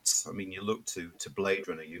shots. I mean, you look to Blade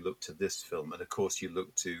Runner, you look to this film, and of course you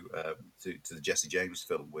look to the Jesse James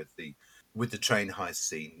film with the train heist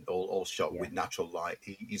scene, all shot with natural light.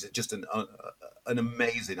 He's just an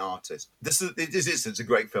amazing artist. This is it's a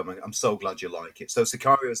great film. I'm so glad you like it. So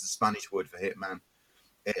Sicario is the Spanish word for hitman.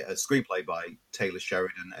 A screenplay by Taylor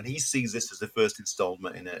Sheridan, and he sees this as the first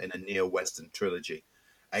installment in a neo-Western trilogy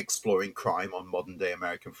exploring crime on modern-day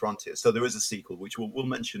American frontiers. So there is a sequel, which we'll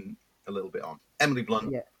mention a little bit on. Emily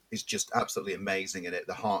Blunt is just absolutely amazing in it,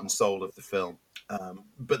 the heart and soul of the film.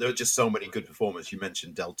 But there are just so many good performers. You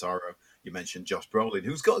mentioned Del Toro, you mentioned Josh Brolin,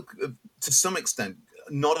 who's got, to some extent,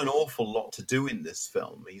 not an awful lot to do in this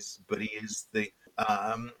film. He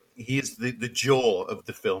is the jaw of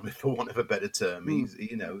the film, for want of a better term. He's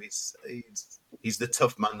the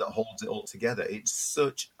tough man that holds it all together. It's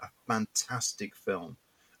such a fantastic film.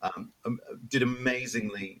 Did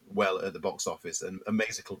amazingly well at the box office and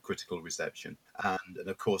amazing critical reception. And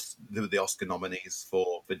of course, there were the Oscar nominees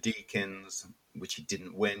for Deakins, which he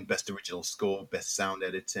didn't win, Best Original Score, Best Sound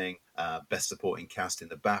Editing, Best Supporting Cast in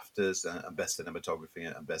the BAFTAs, and Best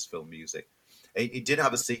Cinematography and Best Film Music. It did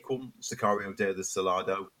have a sequel, Sicario Day of the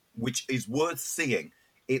Soldado, which is worth seeing.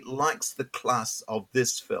 It lacks the class of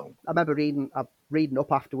this film. I remember reading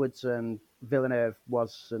up afterwards, and Villeneuve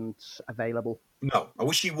wasn't available. No, I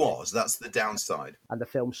wish he was. That's the downside. And the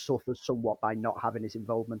film suffers somewhat by not having his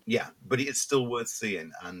involvement. Yeah, but it's still worth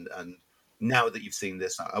seeing. And now that you've seen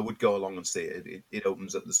this, I would go along and see it. It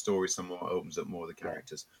opens up the story some more, opens up more of the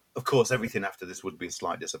characters. Yeah. Of course, everything after this would be a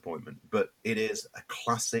slight disappointment, but it is a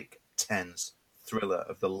classic, tense thriller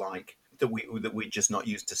of the like that we're just not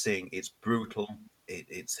used to seeing. It's brutal.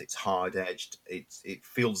 It's hard edged. It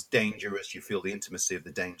feels dangerous. You feel the intimacy of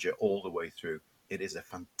the danger all the way through. It is a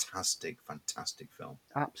fantastic, fantastic film.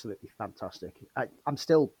 Absolutely fantastic. I'm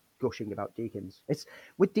still gushing about Deakins. It's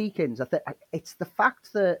with Deakins. It's the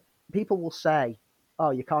fact that people will say,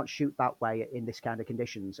 "Oh, you can't shoot that way in this kind of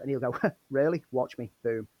conditions," and he'll go, "Really? Watch me."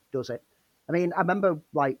 Boom, does it. I mean, I remember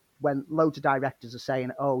like when loads of directors are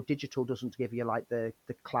saying, "Oh, digital doesn't give you like the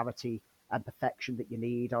clarity and perfection that you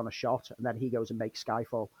need on a shot," and then he goes and makes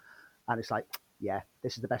Skyfall, and it's like, yeah,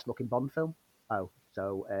 this is the best looking Bond film. Oh,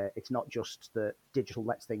 so it's not just that digital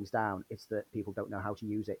lets things down, it's that people don't know how to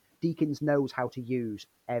use it. Deakins knows how to use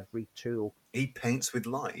every tool. He paints with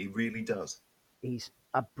light, he really does. He's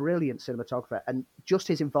a brilliant cinematographer, and just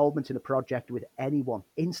his involvement in a project with anyone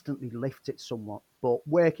instantly lifts it somewhat. But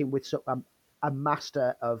working with a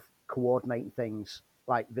master of coordinating things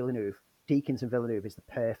like Villeneuve, Deakins and Villeneuve is the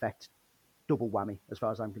perfect double whammy as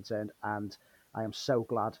far as I'm concerned, and I am so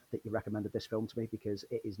glad that you recommended this film to me because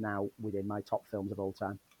it is now within my top films of all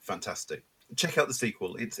time. Fantastic. Check out the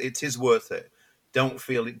sequel. It is worth it. Don't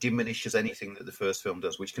feel it diminishes anything that the first film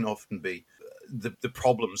does, which can often be the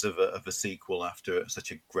problems of a sequel after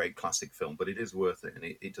such a great classic film, but it is worth it, and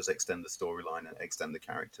it does extend the storyline and extend the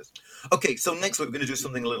characters. Okay, so next week we're going to do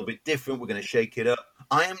something a little bit different. We're going to shake it up.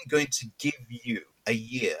 I am going to give you a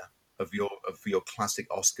year of your classic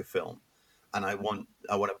Oscar film. And I want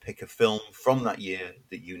to pick a film from that year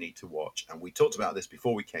that you need to watch. And we talked about this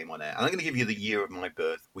before we came on air. And I'm going to give you the year of my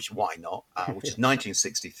birth, which why not? Which is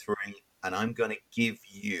 1963. And I'm going to give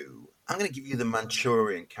you The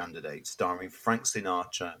Manchurian Candidate, starring Frank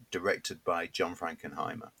Sinatra, directed by John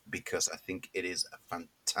Frankenheimer, because I think it is a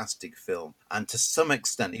fantastic film. And to some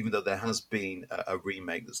extent, even though there has been a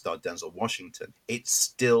remake that starred Denzel Washington, it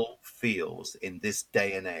still feels in this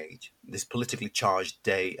day and age, this politically charged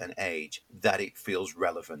day and age, that it feels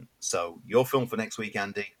relevant. So your film for next week,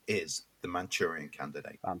 Andy, is The Manchurian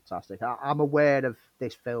Candidate. Fantastic. I'm aware of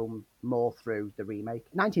this film more through the remake.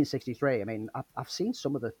 1963, I mean, I've seen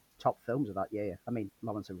some of the top films of that year. I mean,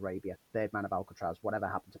 Lawrence of Arabia, Third Man of Alcatraz, Whatever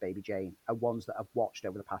Happened to Baby Jane, are ones that I've watched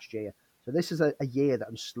over the past year. So this is a year that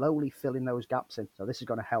I'm slowly filling those gaps in. So this is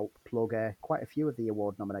going to help plug quite a few of the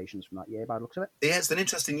award nominations from that year by the looks of it. Yeah, it's an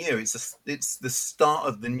interesting year. It's the start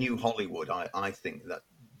of the new Hollywood, I think, that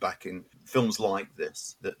back in films like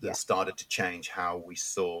this that started to change how we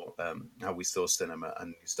saw cinema,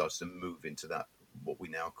 and we started to move into that, what we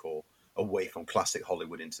now call, away from classic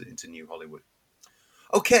Hollywood into new Hollywood.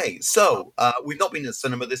 Okay, so we've not been to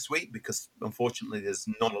cinema this week because unfortunately there's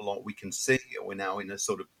not a lot we can see. We're now in a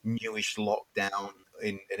sort of newish lockdown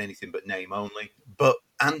in anything but name only. But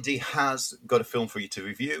Andy has got a film for you to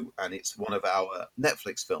review, and it's one of our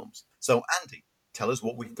Netflix films. So Andy, tell us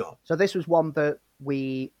what we've got. So this was one that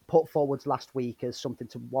we put forwards last week as something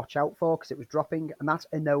to watch out for because it was dropping, and that's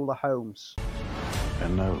Enola Holmes.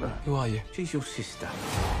 Enola? Who are you? She's your sister.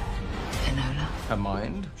 Enola. Her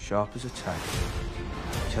mind, sharp as a tack.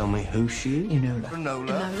 Tell me who she is? Enola. Enola.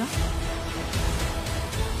 Enola?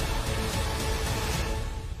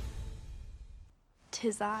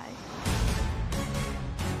 'Tis I.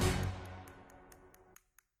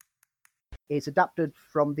 It's adapted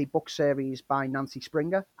from the book series by Nancy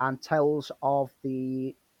Springer and tells of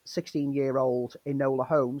the 16-year-old Enola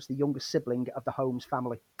Holmes, the youngest sibling of the Holmes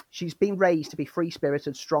family. She's been raised to be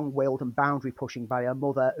free-spirited, strong-willed and boundary-pushing by her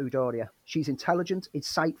mother, Eudoria. She's intelligent,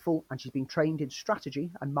 insightful, and she's been trained in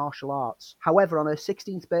strategy and martial arts. However, on her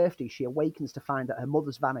 16th birthday, she awakens to find that her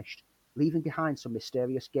mother's vanished, leaving behind some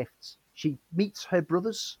mysterious gifts. She meets her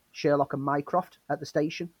brothers, Sherlock and Mycroft, at the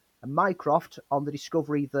station, and Mycroft, on the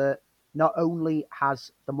discovery that not only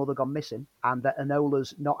has the mother gone missing and that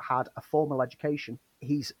Enola's not had a formal education,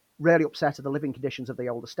 he's really upset at the living conditions of the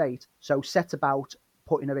old estate, so set about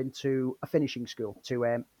putting her into a finishing school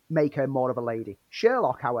to make her more of a lady.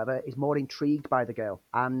 Sherlock, however, is more intrigued by the girl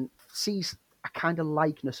and sees a kind of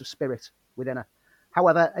likeness of spirit within her.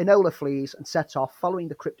 However, Enola flees and sets off following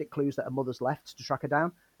the cryptic clues that her mother's left to track her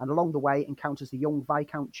down, and along the way encounters the young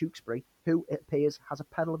Viscount Tewkesbury, who, it appears, has a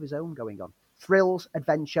pedal of his own going on. Thrills,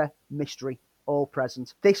 adventure, mystery, all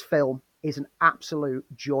present. This film is an absolute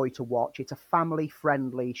joy to watch. It's a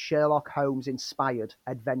family-friendly, Sherlock Holmes-inspired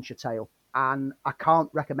adventure tale, and I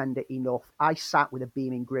can't recommend it enough. I sat with a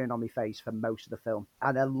beaming grin on my face for most of the film,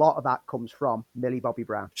 and a lot of that comes from Millie Bobby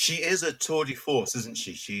Brown. She is a tour de force, isn't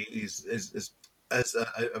she? She is as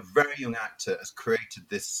a very young actor, has created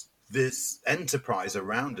this enterprise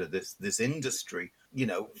around her, this industry. You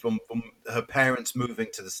know, from her parents moving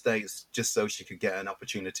to the States just so she could get an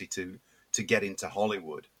opportunity to get into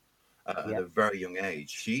Hollywood at a very young age.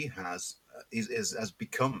 She has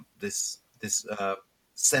become this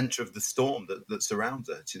center of the storm that surrounds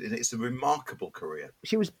her. It's a remarkable career.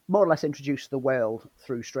 She was more or less introduced to the world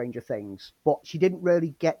through Stranger Things, but she didn't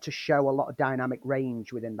really get to show a lot of dynamic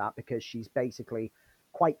range within that because she's basically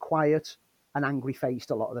quite quiet and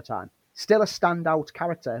angry-faced a lot of the time. Still a standout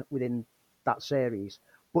character within that series,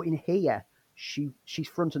 but in here, she's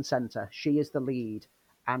front and center. She is the lead,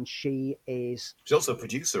 and she's also a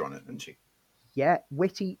producer on it, isn't she? Yeah,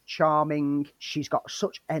 witty, charming. She's got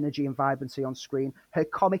such energy and vibrancy on screen. Her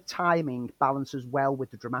comic timing balances well with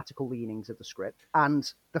the dramatical leanings of the script.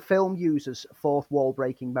 And the film uses fourth wall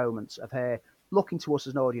breaking moments of her looking to us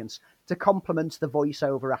as an audience to complement the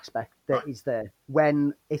voiceover aspect that is there.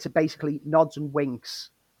 When it's basically nods and winks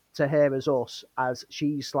to her as us, as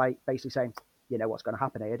she's like basically saying, you know what's going to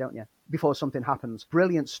happen here, don't you? Before something happens.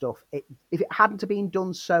 Brilliant stuff. If it hadn't been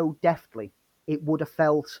done so deftly, it would have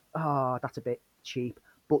felt, that's a bit cheap.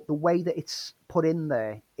 But the way that it's put in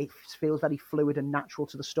there, it feels very fluid and natural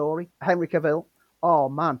to the story. Henry Cavill, oh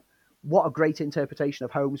man, what a great interpretation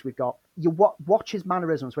of Holmes we've got. You watch his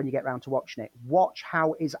mannerisms when you get round to watching it. Watch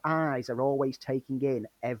how his eyes are always taking in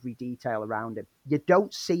every detail around him. You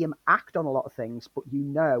don't see him act on a lot of things, but you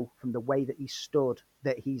know from the way that he's stood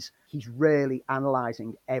that he's really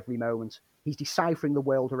analysing every moment. He's deciphering the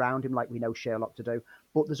world around him like we know Sherlock to do.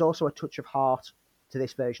 But there's also a touch of heart to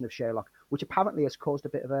this version of Sherlock, which apparently has caused a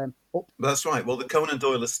bit of up. That's right. Well, the Conan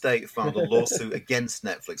Doyle estate filed a lawsuit against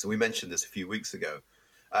Netflix, and we mentioned this a few weeks ago,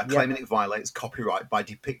 claiming it violates copyright by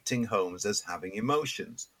depicting Holmes as having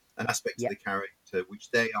emotions, an aspect of the character which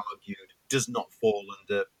they argued does not fall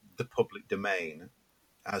under the public domain,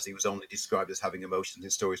 as he was only described as having emotions in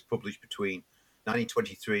stories published between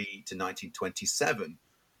 1923 to 1927,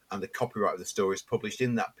 and the copyright of the stories published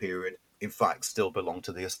in that period, in fact, still belong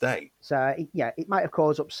to the estate. So, it might have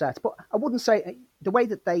caused upset, but I wouldn't say the way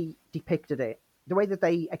that they depicted it, the way that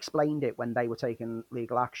they explained it when they were taking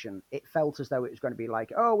legal action, it felt as though it was going to be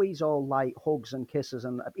like, oh, he's all like hugs and kisses,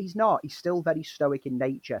 and he's not. He's still very stoic in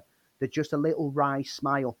nature. There's just a little wry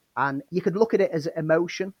smile. And you could look at it as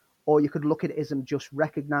emotion, or you could look at it as him just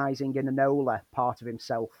recognising in Enola part of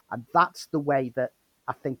himself. And that's the way that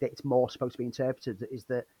I think that it's more supposed to be interpreted, is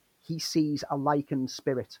that he sees a likened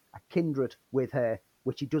spirit, a kindred with her,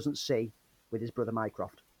 which he doesn't see with his brother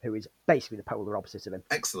Mycroft, who is basically the polar opposite of him.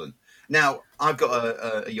 Excellent. Now, I've got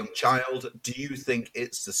a young child. Do you think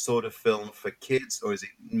it's the sort of film for kids, or is it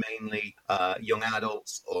mainly young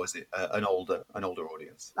adults, or is it an older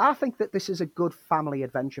audience? I think that this is a good family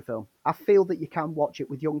adventure film. I feel that you can watch it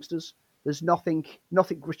with youngsters. There's nothing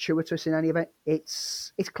gratuitous in any of it.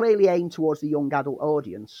 It's clearly aimed towards the young adult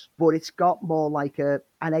audience, but it's got more like an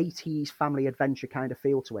 80s family adventure kind of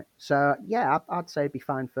feel to it. So, yeah, I'd say it'd be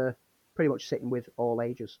fine for pretty much sitting with all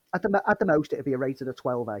ages. At the most, it'd be a rated of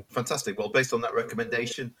 12A. Fantastic. Well, based on that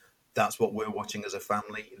recommendation, that's what we're watching as a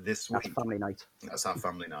family this week. That's family night. That's our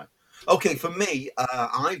family night. Okay, for me,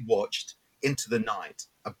 I watched Into the Night,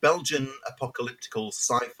 a Belgian apocalyptical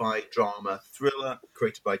sci-fi drama thriller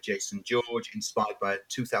created by Jason George, inspired by a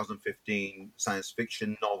 2015 science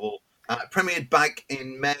fiction novel. Premiered back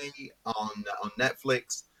in May on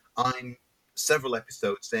Netflix. I'm several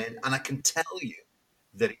episodes in, and I can tell you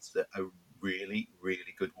that it's a really,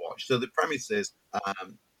 really good watch. So the premise is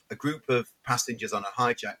a group of passengers on a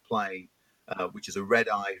hijacked plane, which is a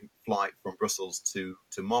red-eye flight from Brussels to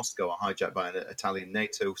Moscow, are hijacked by an Italian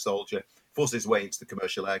NATO soldier, forces his way into the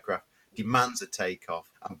commercial aircraft, demands a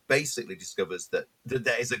takeoff, and basically discovers that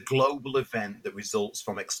there is a global event that results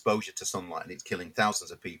from exposure to sunlight, and it's killing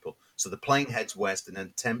thousands of people. So the plane heads west in an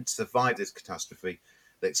attempt to survive this catastrophe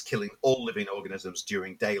that's killing all living organisms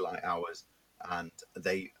during daylight hours, and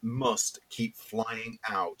they must keep flying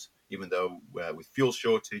out, even though with fuel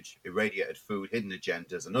shortage, irradiated food, hidden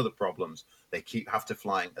agendas, and other problems, they have to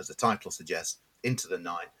flying, as the title suggests, into the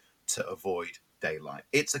night to avoid daylight.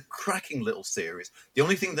 It's a cracking little series. The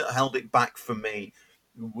only thing that held it back for me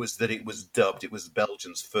was that it was dubbed. It was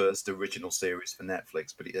Belgium's first original series for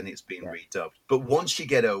Netflix, and it's been redubbed. But once you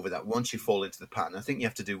get over that, once you fall into the pattern, I think you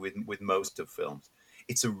have to do with most of films.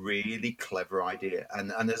 It's a really clever idea.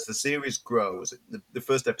 And as the series grows, the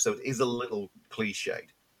first episode is a little cliched.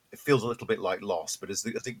 It feels a little bit like Lost, but as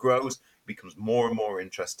it grows, it becomes more and more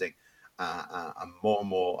interesting and more and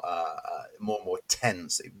more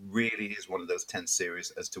tense. It really is one of those tense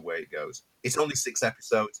series as to where it goes. It's only 6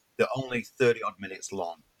 episodes. They're only 30 odd minutes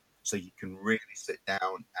long, so you can really sit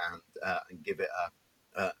down and give it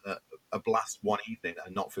a blast one evening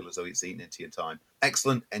and not feel as though it's eaten into your time.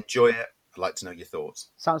 Excellent. Enjoy it. I'd like to know your thoughts.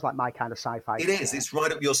 Sounds like my kind of sci-fi. It is. It's right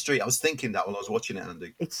up your street. I was thinking that while I was watching it,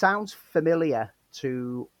 Andy. It sounds familiar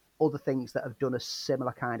to other things that have done a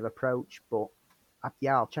similar kind of approach, but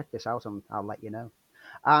I'll check this out and I'll let you know.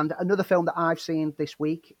 And another film that I've seen this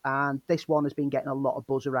week, and this one has been getting a lot of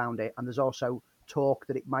buzz around it, and there's also talk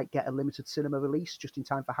that it might get a limited cinema release just in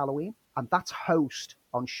time for Halloween, and that's Host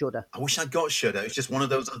on Shudder. I wish I'd got Shudder. It's just one of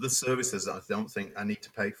those other services that I don't think I need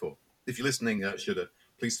to pay for. If you're listening, Shudder,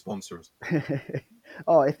 please sponsor us.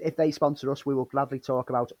 Oh, if they sponsor us, we will gladly talk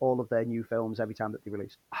about all of their new films every time that they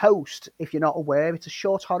release. Host, if you're not aware, it's a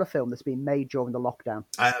short horror film that's been made during the lockdown.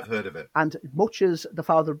 I have heard of it. And much as The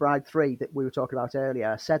Father of Bride 3 that we were talking about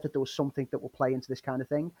earlier said that there was something that will play into this kind of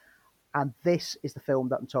thing, and this is the film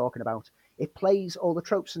that I'm talking about. It plays all the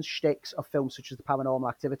tropes and shticks of films such as the Paranormal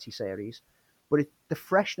Activity series, but the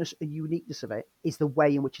freshness and uniqueness of it is the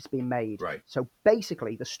way in which it's been made. Right. So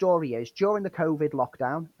basically, the story is, during the COVID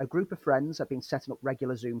lockdown, a group of friends have been setting up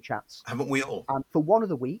regular Zoom chats. Haven't we all? And for one of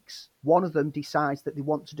the weeks, one of them decides that they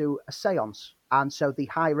want to do a seance. And so they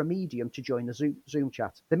hire a medium to join the Zoom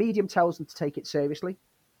chat. The medium tells them to take it seriously,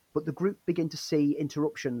 but the group begin to see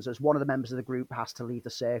interruptions as one of the members of the group has to leave the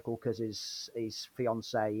circle because his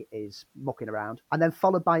fiancée is mucking around. And then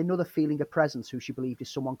followed by another feeling of presence who she believed is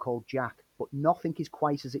someone called Jack, but nothing is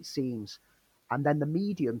quite as it seems. And then the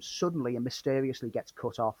medium suddenly and mysteriously gets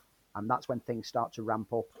cut off, and that's when things start to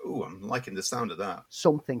ramp up. Ooh, I'm liking the sound of that.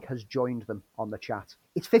 Something has joined them on the chat.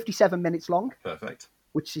 It's 57 minutes long. Perfect.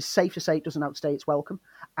 Which is safe to say it doesn't outstay its welcome.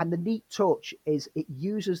 And the neat touch is it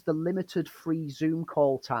uses the limited free Zoom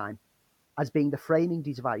call time as being the framing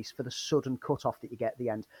device for the sudden cut-off that you get at the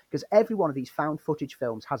end. Because every one of these found footage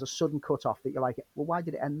films has a sudden cut-off that you're like, well, why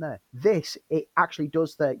did it end there? This, it actually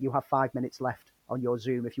does that. You have 5 minutes left on your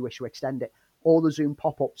Zoom if you wish to extend it. All the Zoom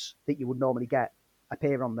pop-ups that you would normally get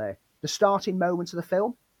appear on there. The starting moments of the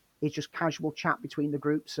film is just casual chat between the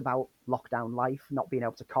groups about lockdown life, not being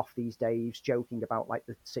able to cough these days, joking about like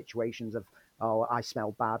the situations of, oh, I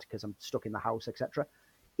smell bad because I'm stuck in the house, etc.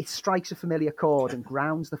 It strikes a familiar chord and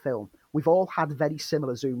grounds the film. We've all had very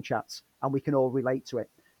similar Zoom chats and we can all relate to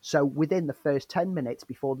it. So within the first 10 minutes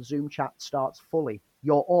before the Zoom chat starts fully,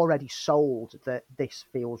 you're already sold that this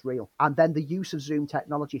feels real. And then the use of Zoom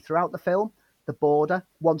technology throughout the film, the border,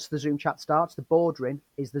 once the Zoom chat starts, the bordering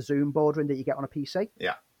is the Zoom bordering that you get on a PC.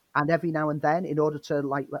 Yeah. And every now and then, in order to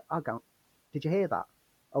did you hear that?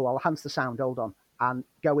 Oh, I'll enhance the sound, hold on. And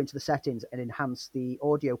go into the settings and enhance the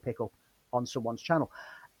audio pickup on someone's channel.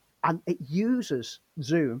 And it uses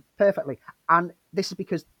Zoom perfectly. And this is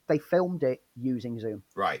because they filmed it using Zoom.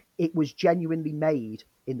 Right. It was genuinely made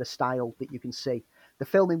in the style that you can see. The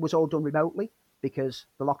filming was all done remotely because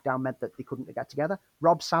the lockdown meant that they couldn't get together.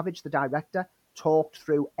 Rob Savage, the director, talked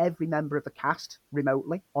through every member of the cast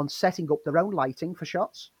remotely on setting up their own lighting for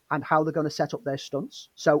shots and how they're going to set up their stunts.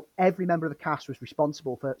 So every member of the cast was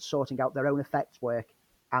responsible for sorting out their own effects work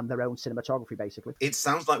and their own cinematography, basically. It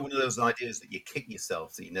sounds like one of those ideas that you kick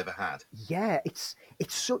yourself that you never had. Yeah, it's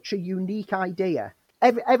such a unique idea.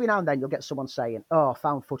 every now and then you'll get someone saying, "Oh,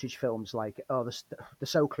 found footage films, like, oh, they're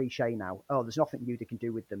so cliche now. Oh, there's nothing new they can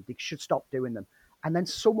do with them. They should stop doing them." And then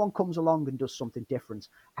someone comes along and does something different.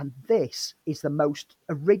 And this is the most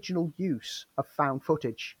original use of found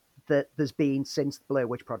footage that there's been since the Blair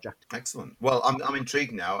Witch Project. Excellent. Well, I'm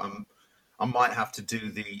intrigued now. I might have to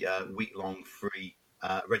do the week-long free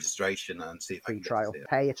registration and see if I Free can trial. get to see it.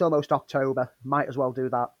 Hey, it's almost October. Might as well do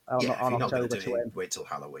that on, Yeah, if on you're not going October to do it, to wait till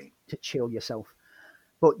Halloween. chill yourself.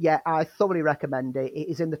 But yeah, I thoroughly recommend it.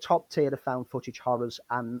 It is in the top tier of found footage horrors,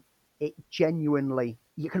 and it genuinely,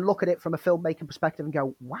 you can look at it from a filmmaking perspective and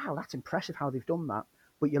go, wow, that's impressive how they've done that.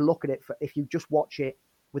 But you look at it, if you just watch it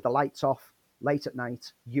with the lights off late at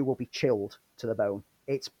night, you will be chilled to the bone.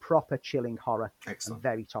 It's proper chilling horror. Excellent. And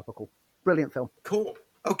very topical. Brilliant film. Cool.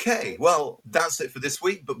 Okay, well, that's it for this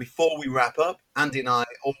week. But before we wrap up, Andy and I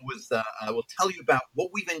always will tell you about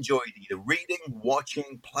what we've enjoyed, either reading,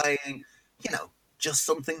 watching, playing, just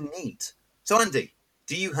something neat. So, Andy,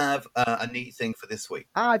 do you have a neat thing for this week?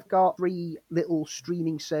 I've got 3 little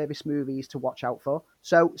streaming service movies to watch out for.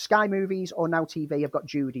 So, Sky Movies or Now TV have got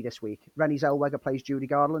Judy this week. Renée Zellweger plays Judy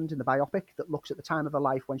Garland in the biopic that looks at the time of her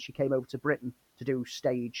life when she came over to Britain to do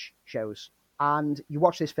stage shows. And you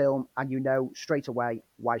watch this film and you know straight away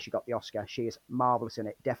why she got the Oscar. She is marvellous in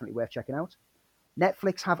it. Definitely worth checking out.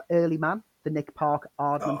 Netflix have Early Man, the Nick Park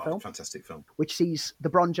Aardman film. Fantastic film. Which sees the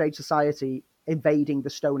Bronze Age Society invading the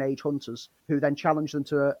Stone Age hunters, who then challenge them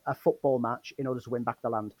to a football match in order to win back the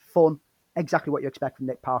land. Fun, exactly what you expect from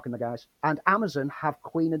Nick Park and the guys. And Amazon have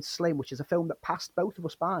Queen and Slim, which is a film that passed both of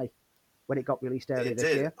us by when it got released earlier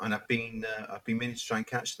this year. And I've been meaning to try and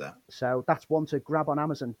catch that. So that's one to grab on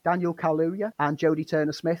Amazon. Daniel Kaluuya and Jodie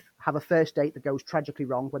Turner-Smith have a first date that goes tragically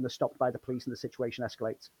wrong when they're stopped by the police and the situation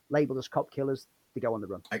escalates. Labelled as cop killers, they go on the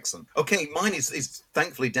run. Excellent. Okay, mine is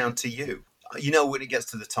thankfully down to you. When it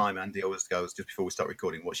gets to the time, Andy always goes, just before we start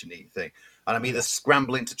recording, what's your neat thing? And I'm either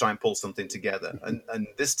scrambling to try and pull something together. And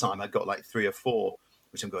this time I got like 3 or 4,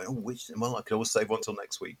 which I'm going, I could always save one till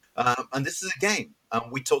next week. And this is a game.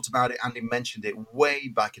 We talked about it. Andy mentioned it way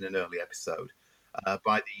back in an early episode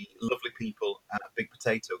by the lovely people at Big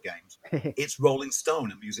Potato Games. It's Rolling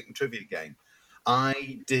Stone, a music and trivia game.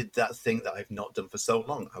 I did that thing that I've not done for so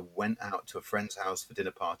long. I went out to a friend's house for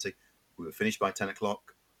dinner party. We were finished by 10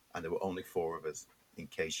 o'clock. And there were only 4 of us, in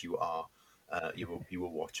case you were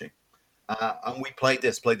watching. And we played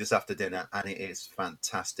this after dinner, and it is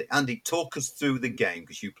fantastic. Andy, talk us through the game,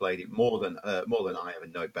 because you played it more than I have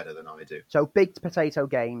and know it better than I do. So Big Potato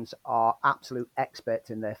Games are absolute experts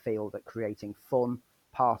in their field at creating fun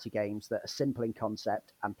party games that are simple in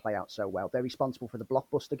concept and play out so well. They're responsible for the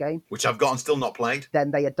Blockbuster game, which I've got and still not played.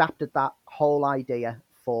 Then they adapted that whole idea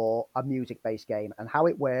for a music-based game, and how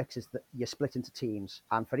it works is that you're split into teams,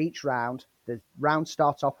 and for each round, the round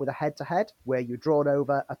starts off with a head-to-head where you draw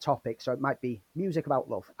over a topic. So it might be music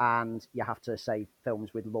about love, and you have to say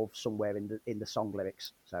films with love somewhere in the song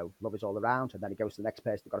lyrics. So love is all around, and then it goes to the next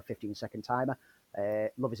person. They've got a 15-second timer.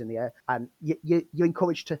 Love is in the air, and you're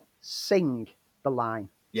encouraged to sing the line.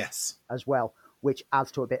 Yes, as well, which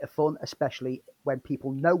adds to a bit of fun, especially when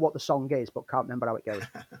people know what the song is but can't remember how it goes.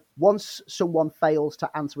 Once someone fails to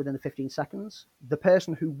answer within the 15 seconds, the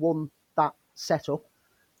person who won that setup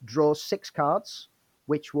draws 6 cards,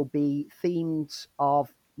 which will be themes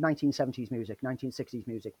of 1970s music, 1960s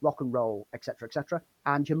music, rock and roll, etc., etc.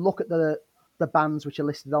 And you look at the bands which are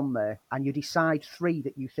listed on there, and you decide 3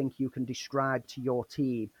 that you think you can describe to your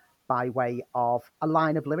team by way of a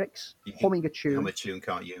line of lyrics, humming a tune. Hum a tune,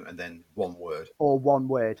 can't you? And then one word. Or one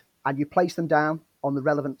word. And you place them down on the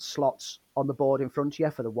relevant slots on the board in front of you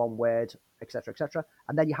for the one word, etc., etc.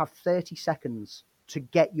 And then you have 30 seconds to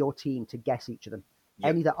get your team to guess each of them. Yep.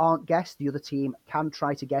 Any that aren't guessed, the other team can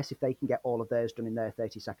try to guess if they can get all of theirs done in their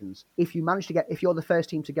 30 seconds. If you manage to if you're the first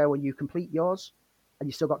team to go and you complete yours, and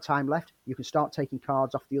you've still got time left, you can start taking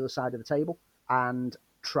cards off the other side of the table and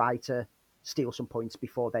try to steal some points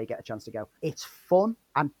before they get a chance to go. It's fun,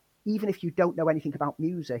 and even if you don't know anything about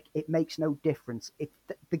music, it makes no difference.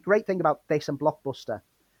 The great thing about this and Blockbuster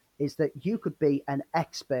is that you could be an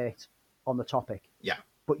expert on the topic. Yeah.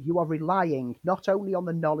 But you are relying not only on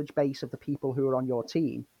the knowledge base of the people who are on your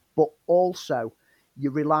team, but also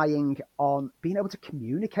you're relying on being able to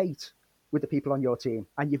communicate with the people on your team.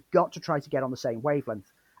 And you've got to try to get on the same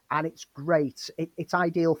wavelength. And it's great. It's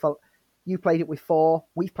ideal for... You played it with 4,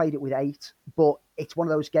 we've played it with 8, but it's one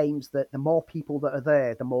of those games that the more people that are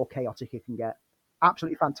there, the more chaotic it can get.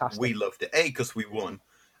 Absolutely fantastic. We loved it, because we won.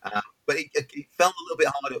 But it felt a little bit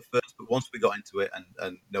hard at first, but once we got into it,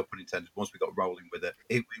 and no pun intended, once we got rolling with it,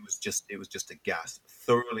 it was just a gas.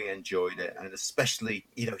 Thoroughly enjoyed it, and especially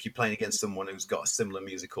if you're playing against someone who's got a similar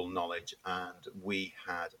musical knowledge, and we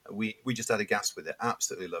just had a gas with it.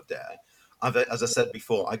 Absolutely loved it. As I said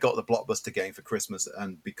before, I got the Blockbuster game for Christmas,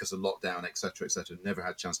 and because of lockdown, etc., never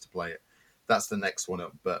had a chance to play it. That's the next one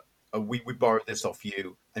up, but we borrowed this off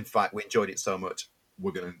you. In fact, we enjoyed it so much,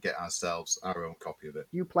 we're going to get ourselves our own copy of it.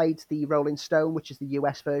 You played the Rolling Stone, which is the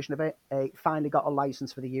US version of it. It finally got a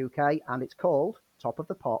license for the UK, and it's called Top of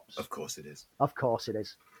the Pops. Of course it is. Of course it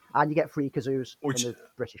is. And you get free kazoos in the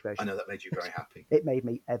British version. I know that made you very happy. It made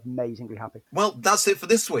me amazingly happy. Well, that's it for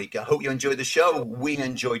this week. I hope you enjoyed the show. We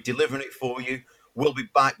enjoyed delivering it for you. We'll be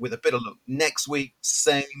back with a bit of luck next week.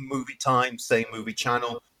 Same movie time, same movie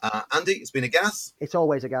channel. Andy, it's been a gas. It's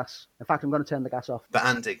always a gas. In fact, I'm going to turn the gas off. But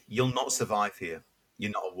Andy, you'll not survive here.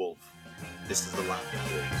 You're not a wolf. This is the land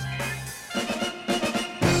of wolves.